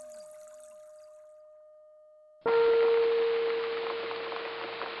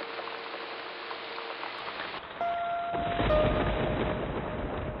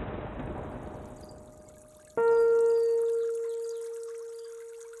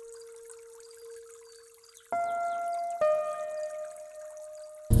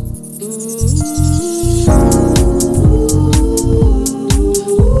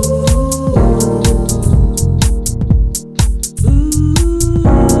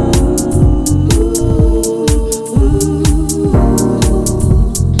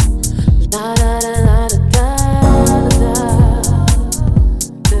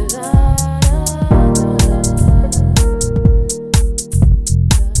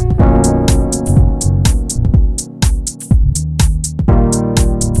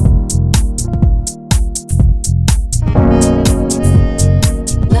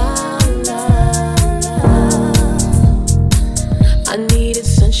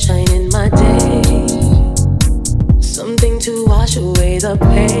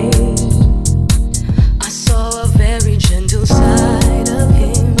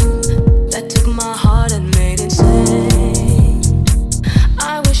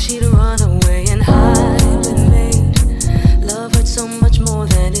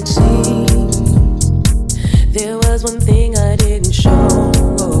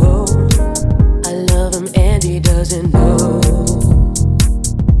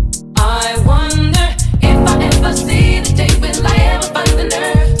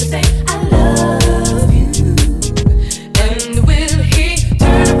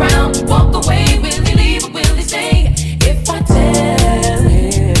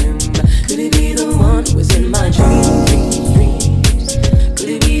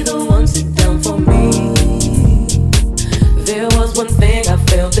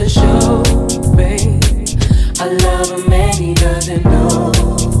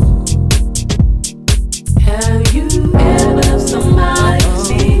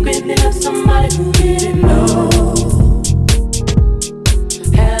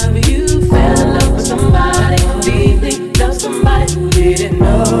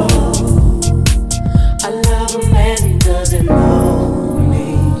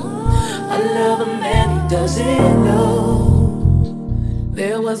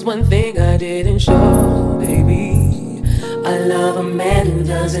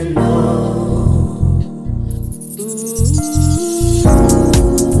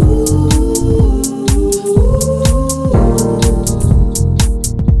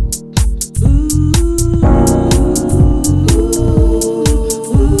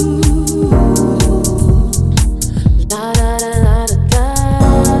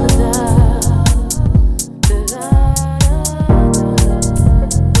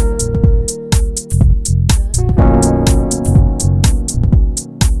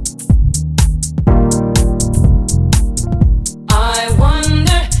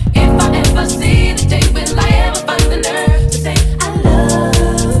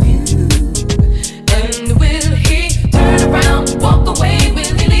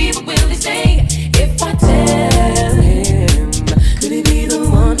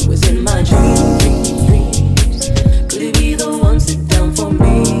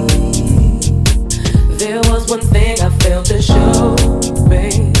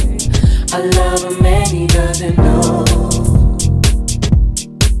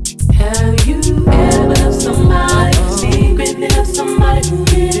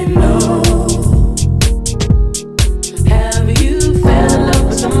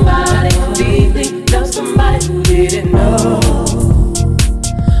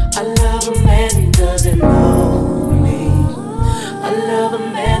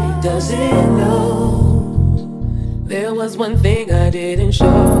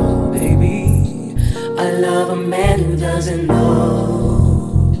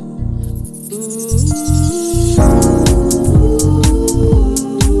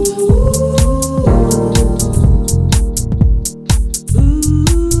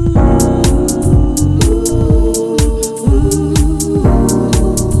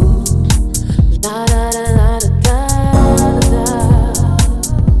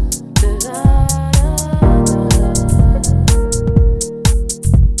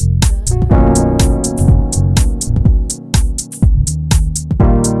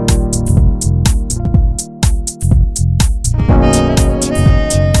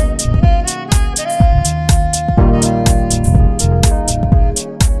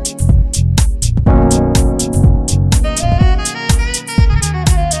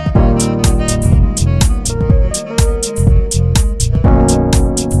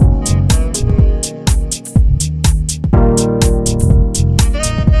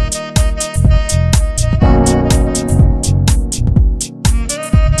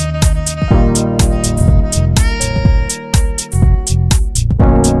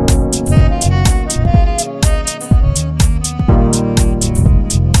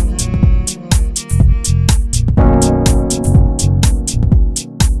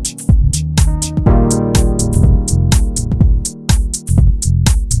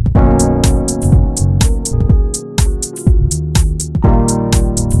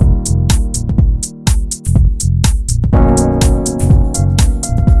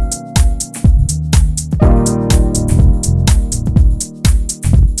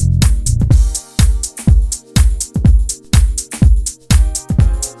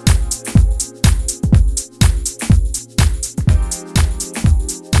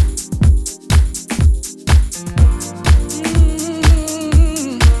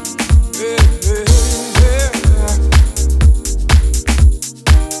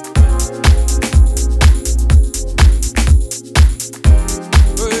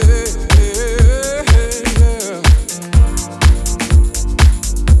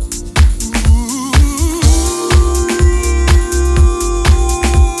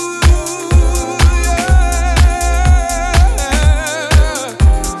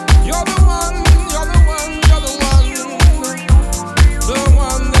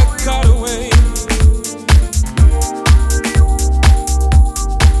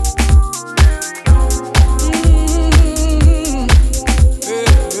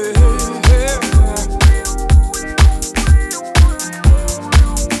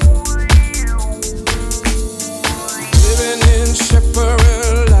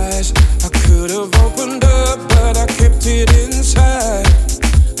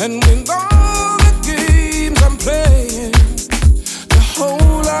 And with all the games I'm playing, the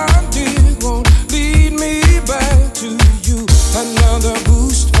whole idea won't lead me back to you. Another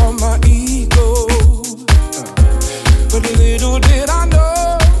boost for my ego. But little did I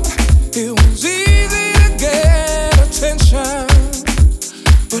know it was easy to get attention,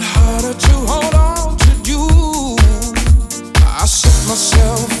 but harder to hold on to you. I set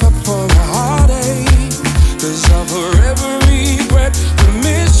myself up for a heartache, 'cause I'll forever regret the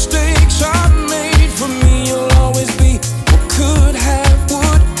mistakes I made. For me you'll always be what could have,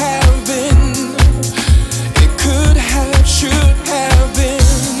 would have been. It could have, should have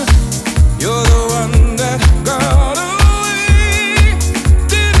been. You're the one that got away.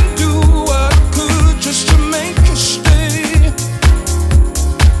 Didn't do what I could just to make you stay.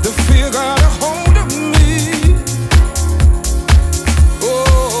 The fear got a hold of me.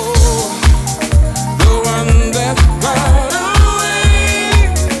 Oh, the one that got away,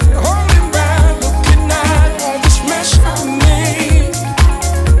 holding back, looking at all this mess I made.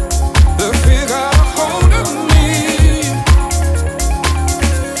 The fear got a hold of me.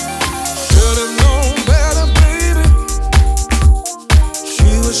 Should have known better, baby. She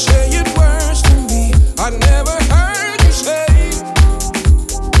was saying words to me I never heard you say,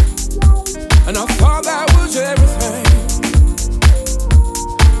 and I thought that was everything.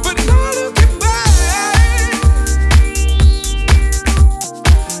 But now looking back,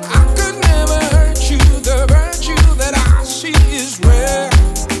 I could never hurt you. The virtue that I see is rare.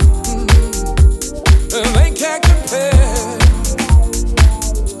 They can't compare.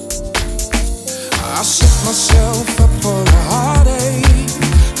 I set myself up for a heartache,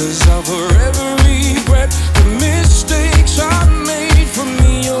 'cause I'll forever regret the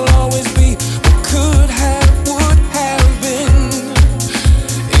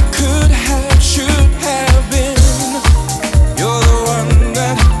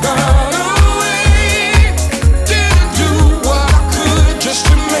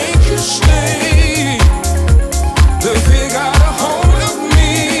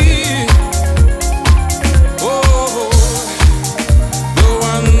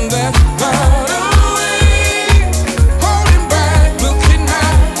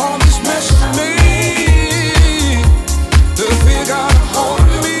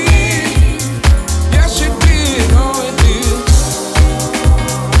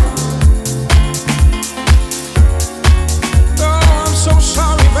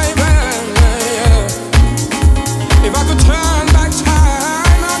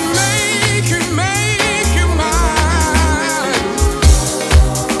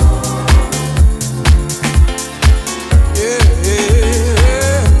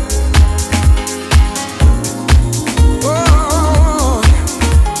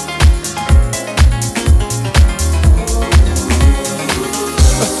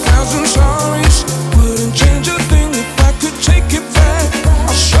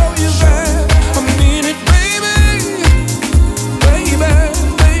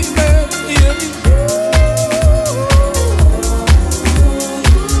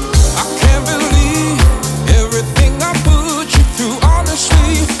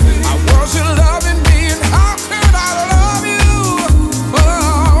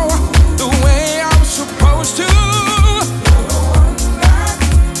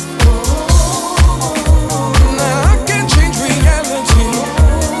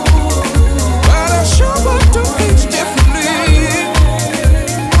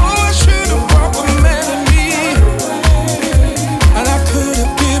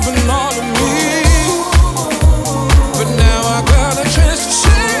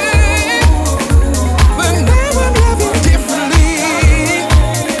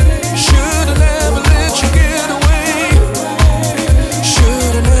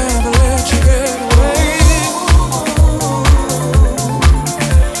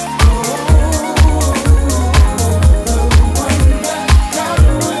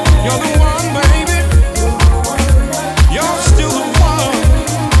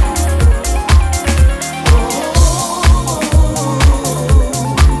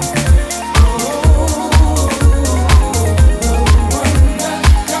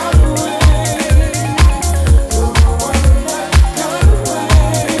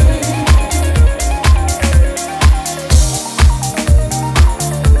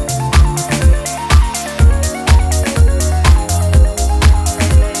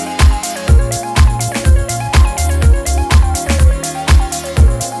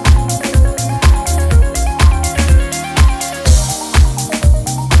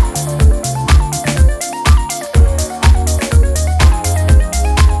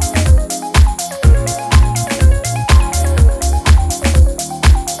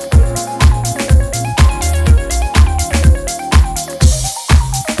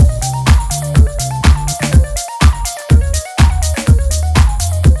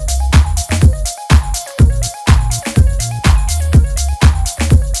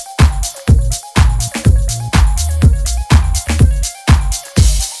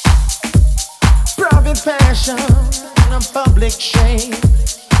public shame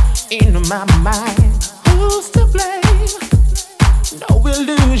in my mind. Who's to blame? No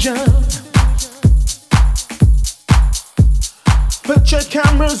illusion. Put your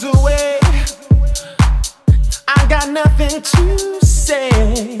cameras away. I got nothing to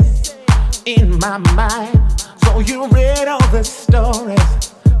say in my mind. So you read all the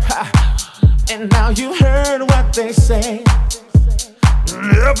stories, and now you heard what they say.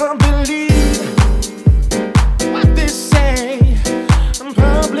 Never believe what they say.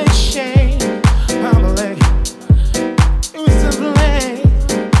 Public shame, public. Who's to blame?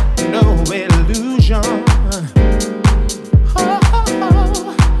 No illusion. Oh, oh, oh,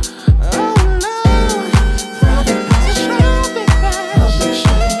 oh no. Public passion,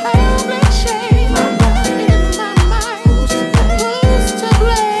 public shame in my mind. Who's to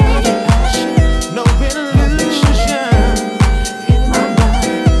blame? No illusion in my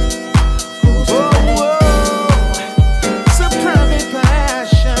mind. Oh, oh, it's a private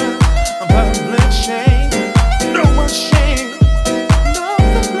passion, a public shame. No one's shame, no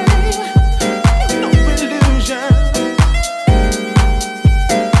to blame, no illusion.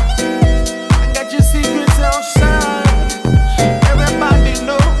 I got your secrets outside. Everybody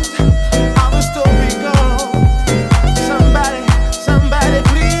knows how the story goes. Somebody,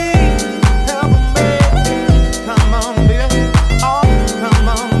 please help me. Come on, baby. Oh, come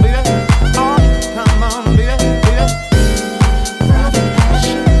on, baby. Oh, come on, baby. Private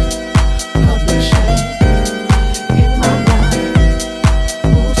passion, public shame in my mind.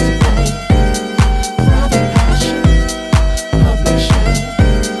 Who's to blame? Private passion, public shame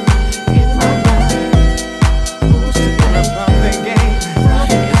in my mind. Who's to blame? Public game.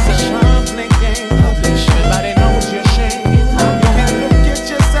 It's a public game. Public shame. Everybody knows your shame. You can look at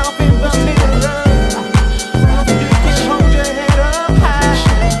yourself in the mirror. You can hold your head up high.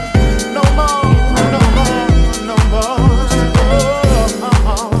 No more, no more, no more.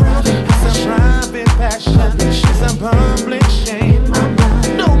 Oh, it's a private passion. It's a public shame.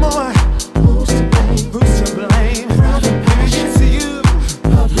 No more. Who's to blame? Who's to blame? Maybe it's you.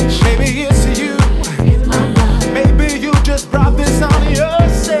 Maybe it's you. Maybe you just brought this on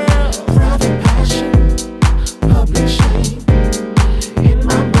yourself. Private passion, public shame in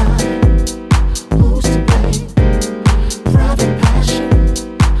my mind. Who's to blame? Private passion,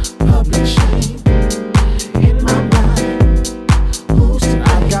 public shame in my mind. Who's to blame?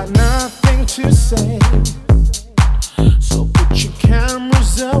 I've got nothing to say, so put your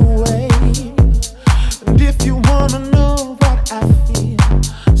cameras away. And if you wanna know what I feel,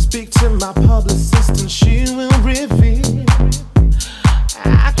 speak to my publicist and she will reveal.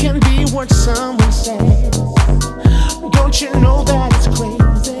 I can be what someone says. Don't you know that it's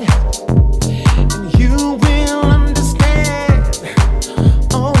crazy? And you will understand.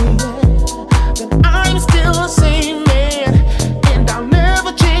 Oh yeah, that I'm still the same man, and I'll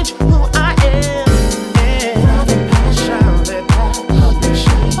never change who I am. Private passion, public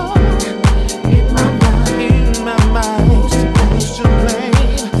shame.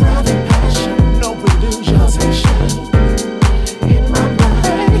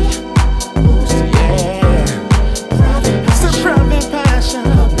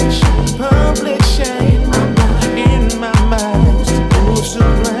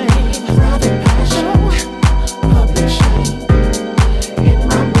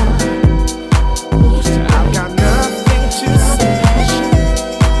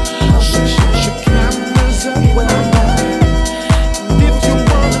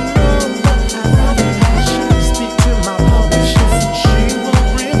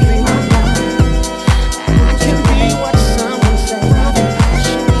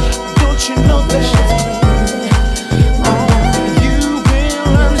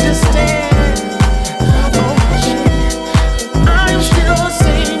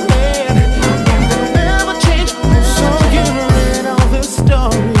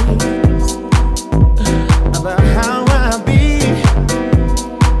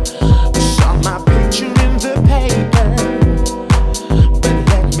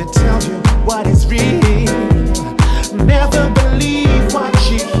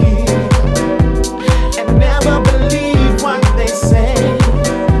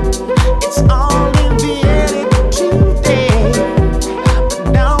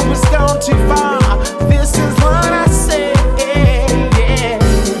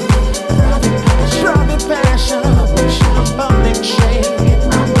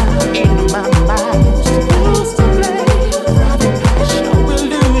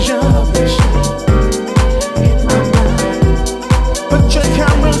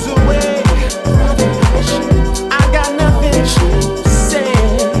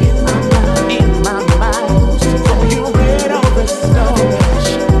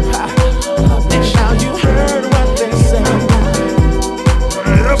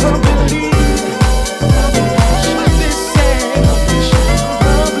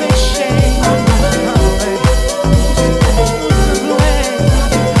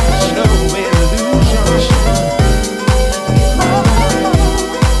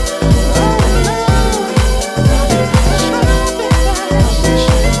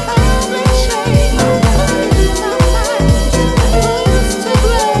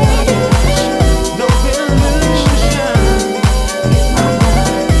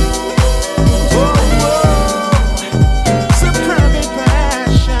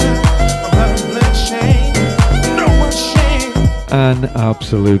 An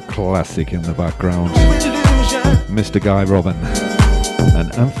absolute classic in the background. Mr. Guy Robin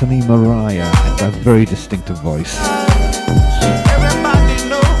and Anthony Mariah, a very distinctive voice.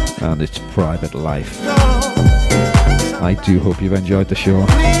 And it's Private Life. I do hope you've enjoyed the show.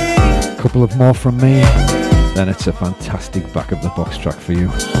 A couple of more from me, then it's a fantastic back of the box track for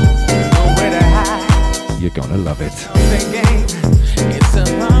you. You're gonna love it. It's a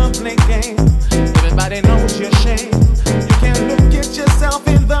public game. Everybody knows your shame. You can't look at yourself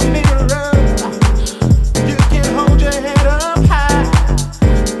in the mirror. You can't hold your head up high.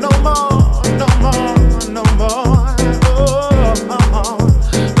 No more, no more, no more.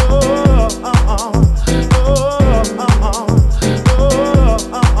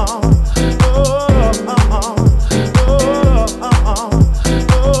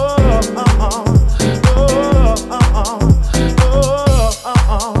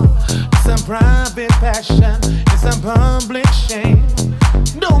 Public shame,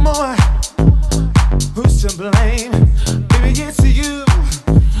 no more. Who's to blame? Maybe it's you,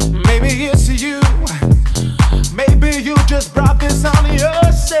 maybe it's you. Maybe you just brought this on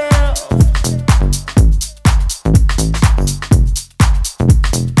yourself.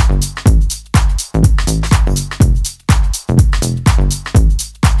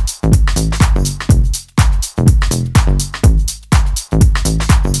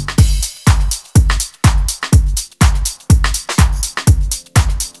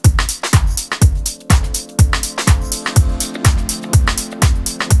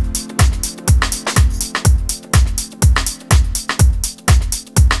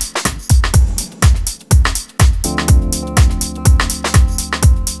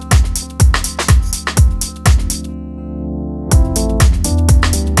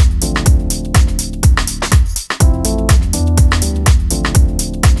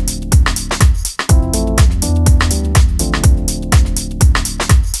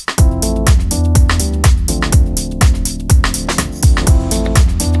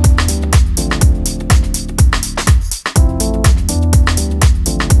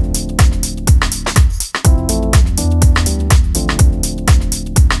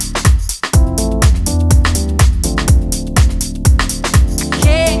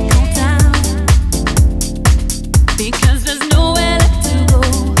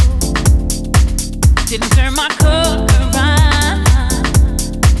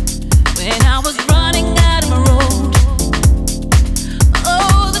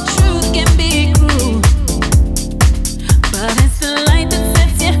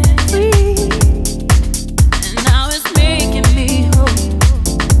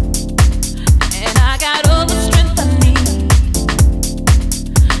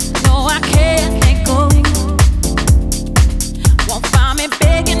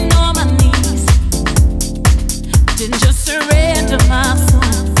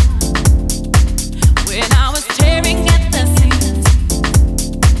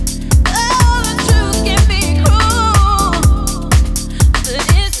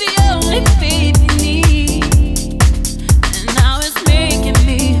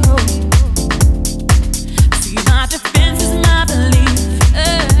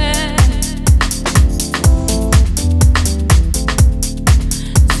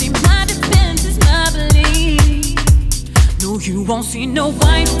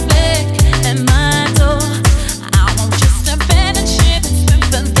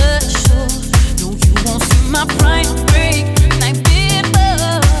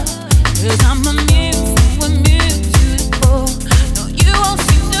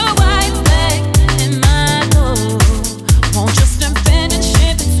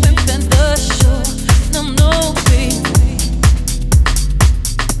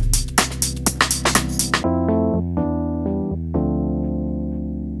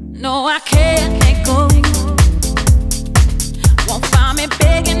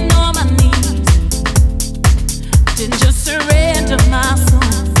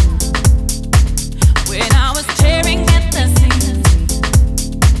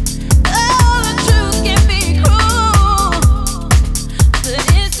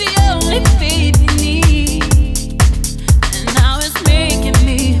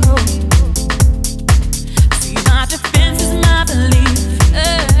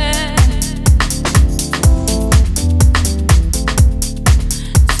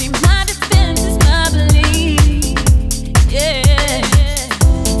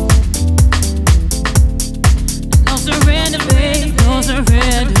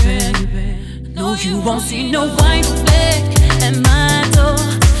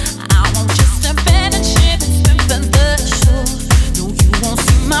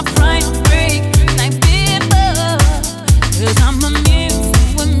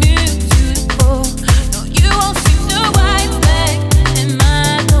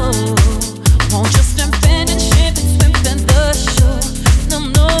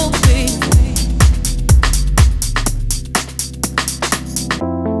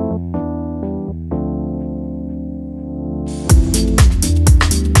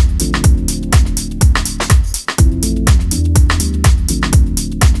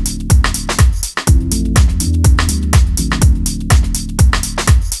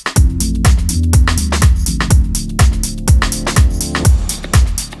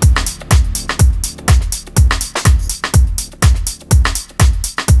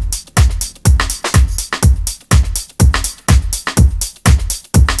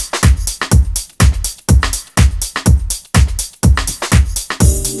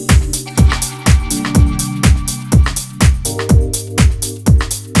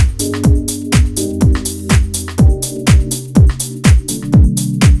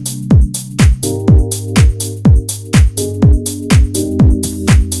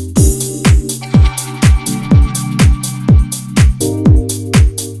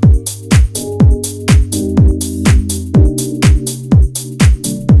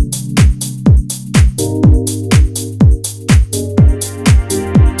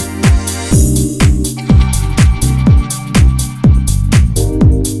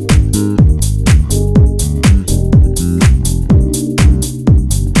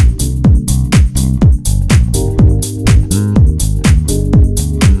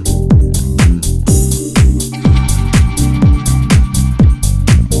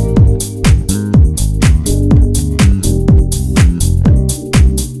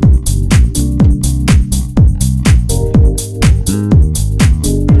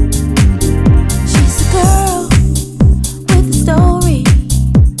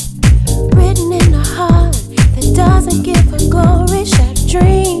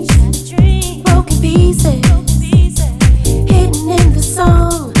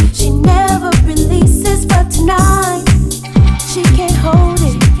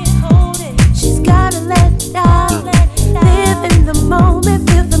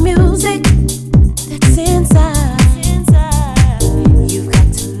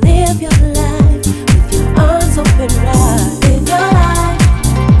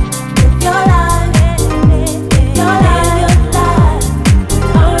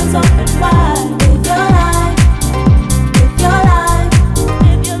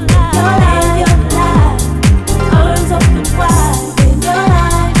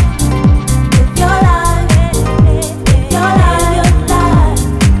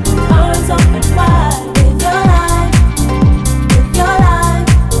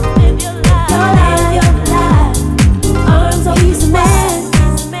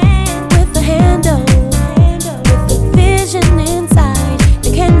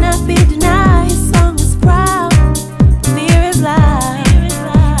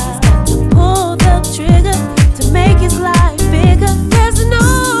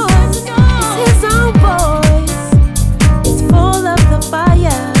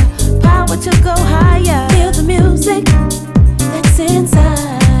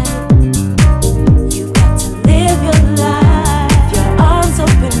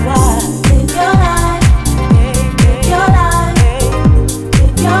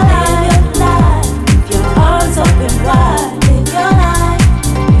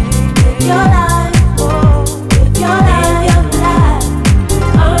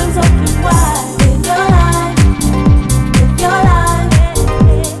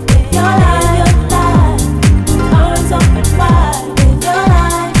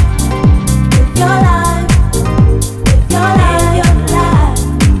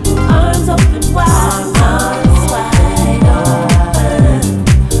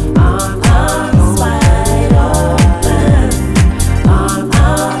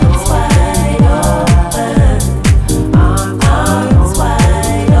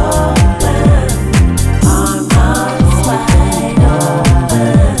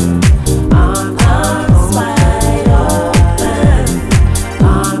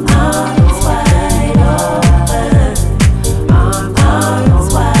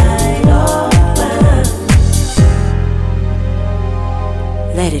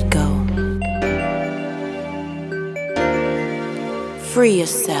 Free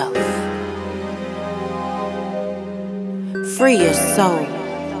yourself. Free your soul.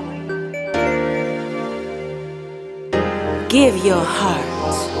 Give your heart.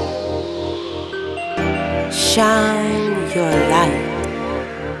 Shine your light.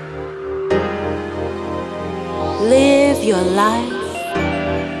 Live your life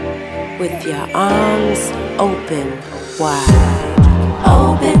with your arms open wide.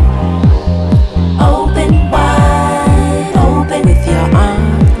 Open, open wide. Open with your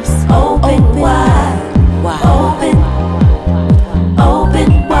arms open wide. Wide. Open,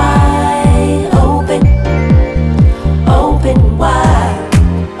 open wide. Open, open wide.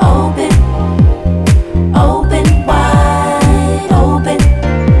 Open, open wide. Open,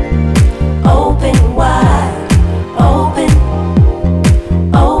 open wide. Open,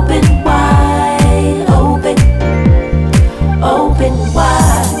 open wide. Open, open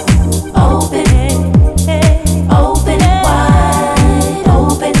wide. Open, open wide.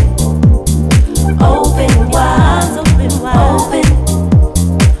 Open, open wide. Open,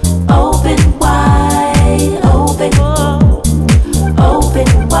 open wide. Open,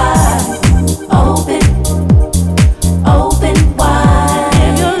 open wide. Open, open wide.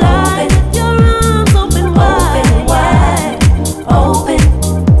 Live your life with your arms open wide. Open,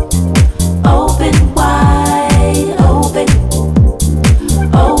 open wide. Open,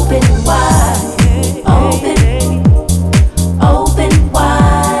 open wide. Open, open wide. Open, open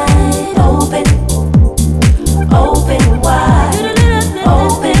wide. Open, open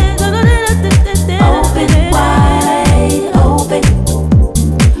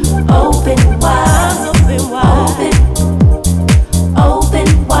wide. Open, open wide. Open,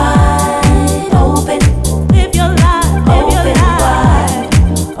 open wide. Open, live your life. Open wide.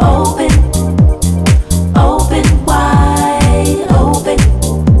 Open, open wide. Open,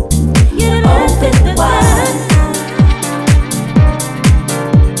 open wide. Open wide,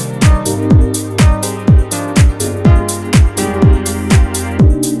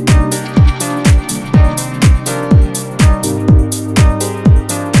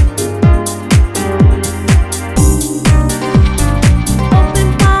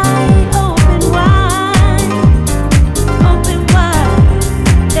 open wide,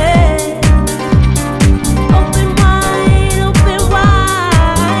 yeah. Open wide, open wide.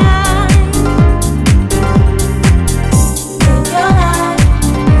 Live your life,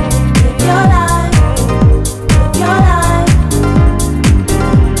 live your life, live your life.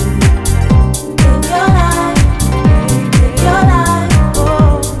 Live your life, live your life,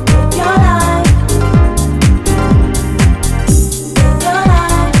 oh, live your life. Live your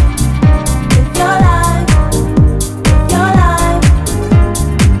life, live your life, live your life.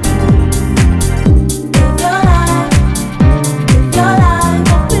 Live your life, live your life,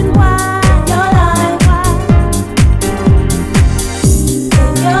 open wide, your life wide.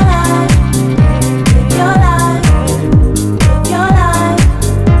 Live your life, live your life, live your life.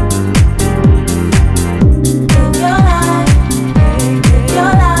 Live your life, live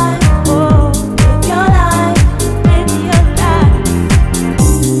your life, oh, live your life, live your life.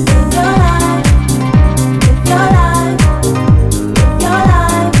 Live your life, live your life, live your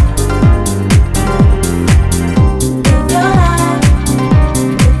life. Live your life,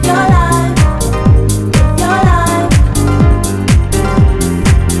 live your life, live your life.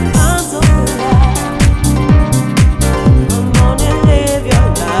 Arms open wide. Come on and live your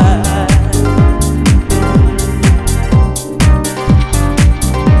life.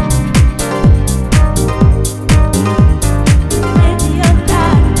 Live your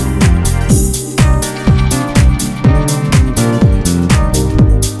life.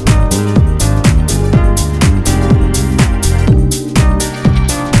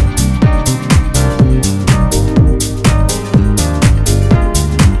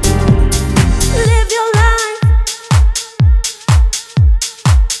 Live your life.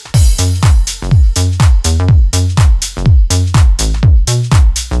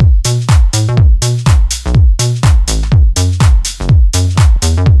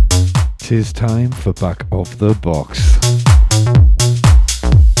 Tis time for Back of the Box.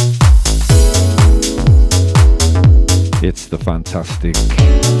 It's the fantastic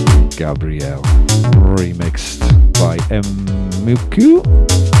Gabrielle, remixed by Muku.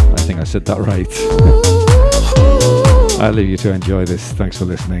 I think I said that right. I'll leave you to enjoy this. Thanks for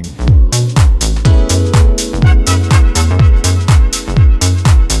listening.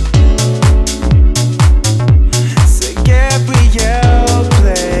 Say Gabrielle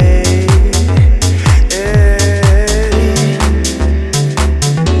play.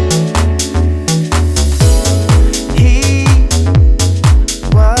 He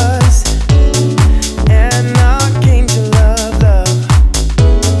was an archangel of love.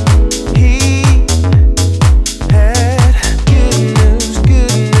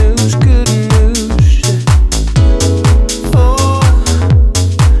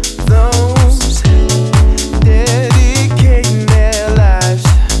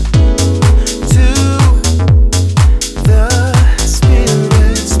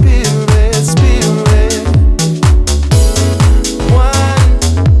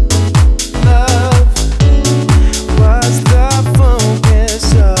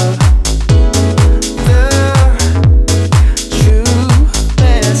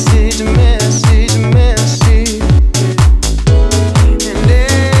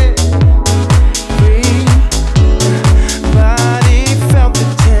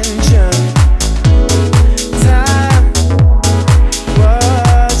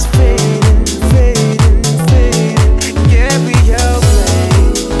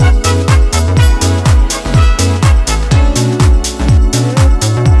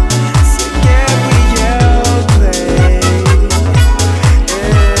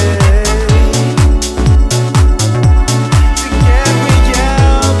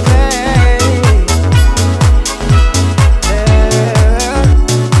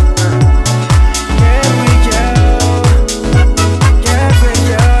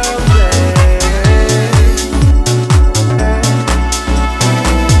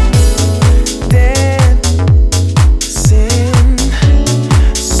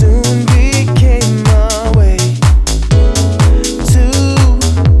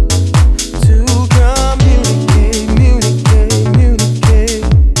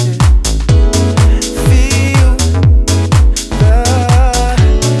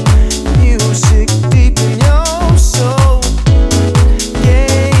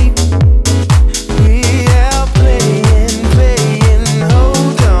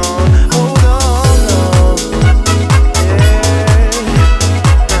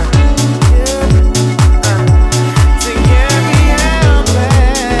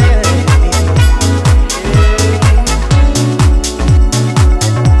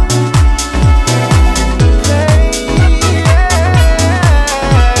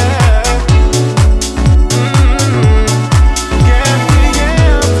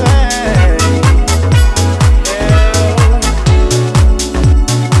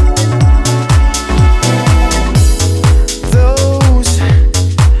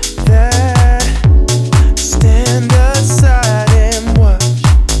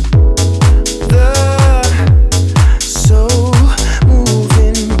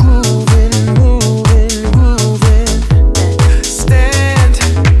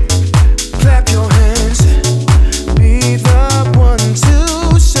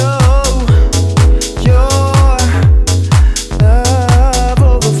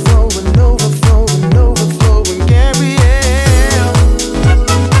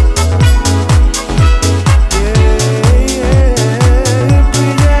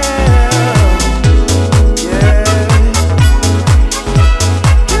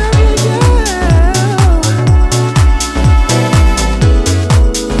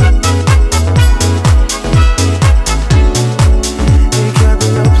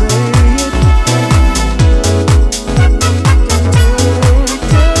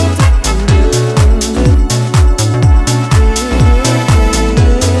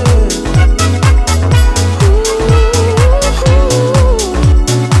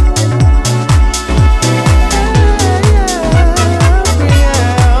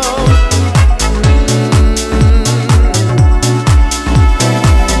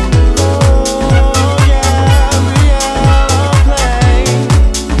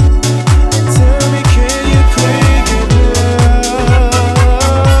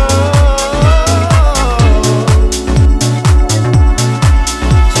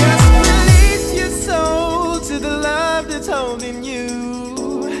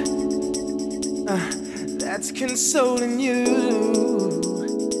 soul in you.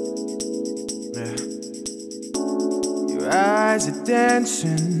 Yeah. Your eyes are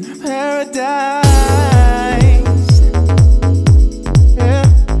dancing paradise.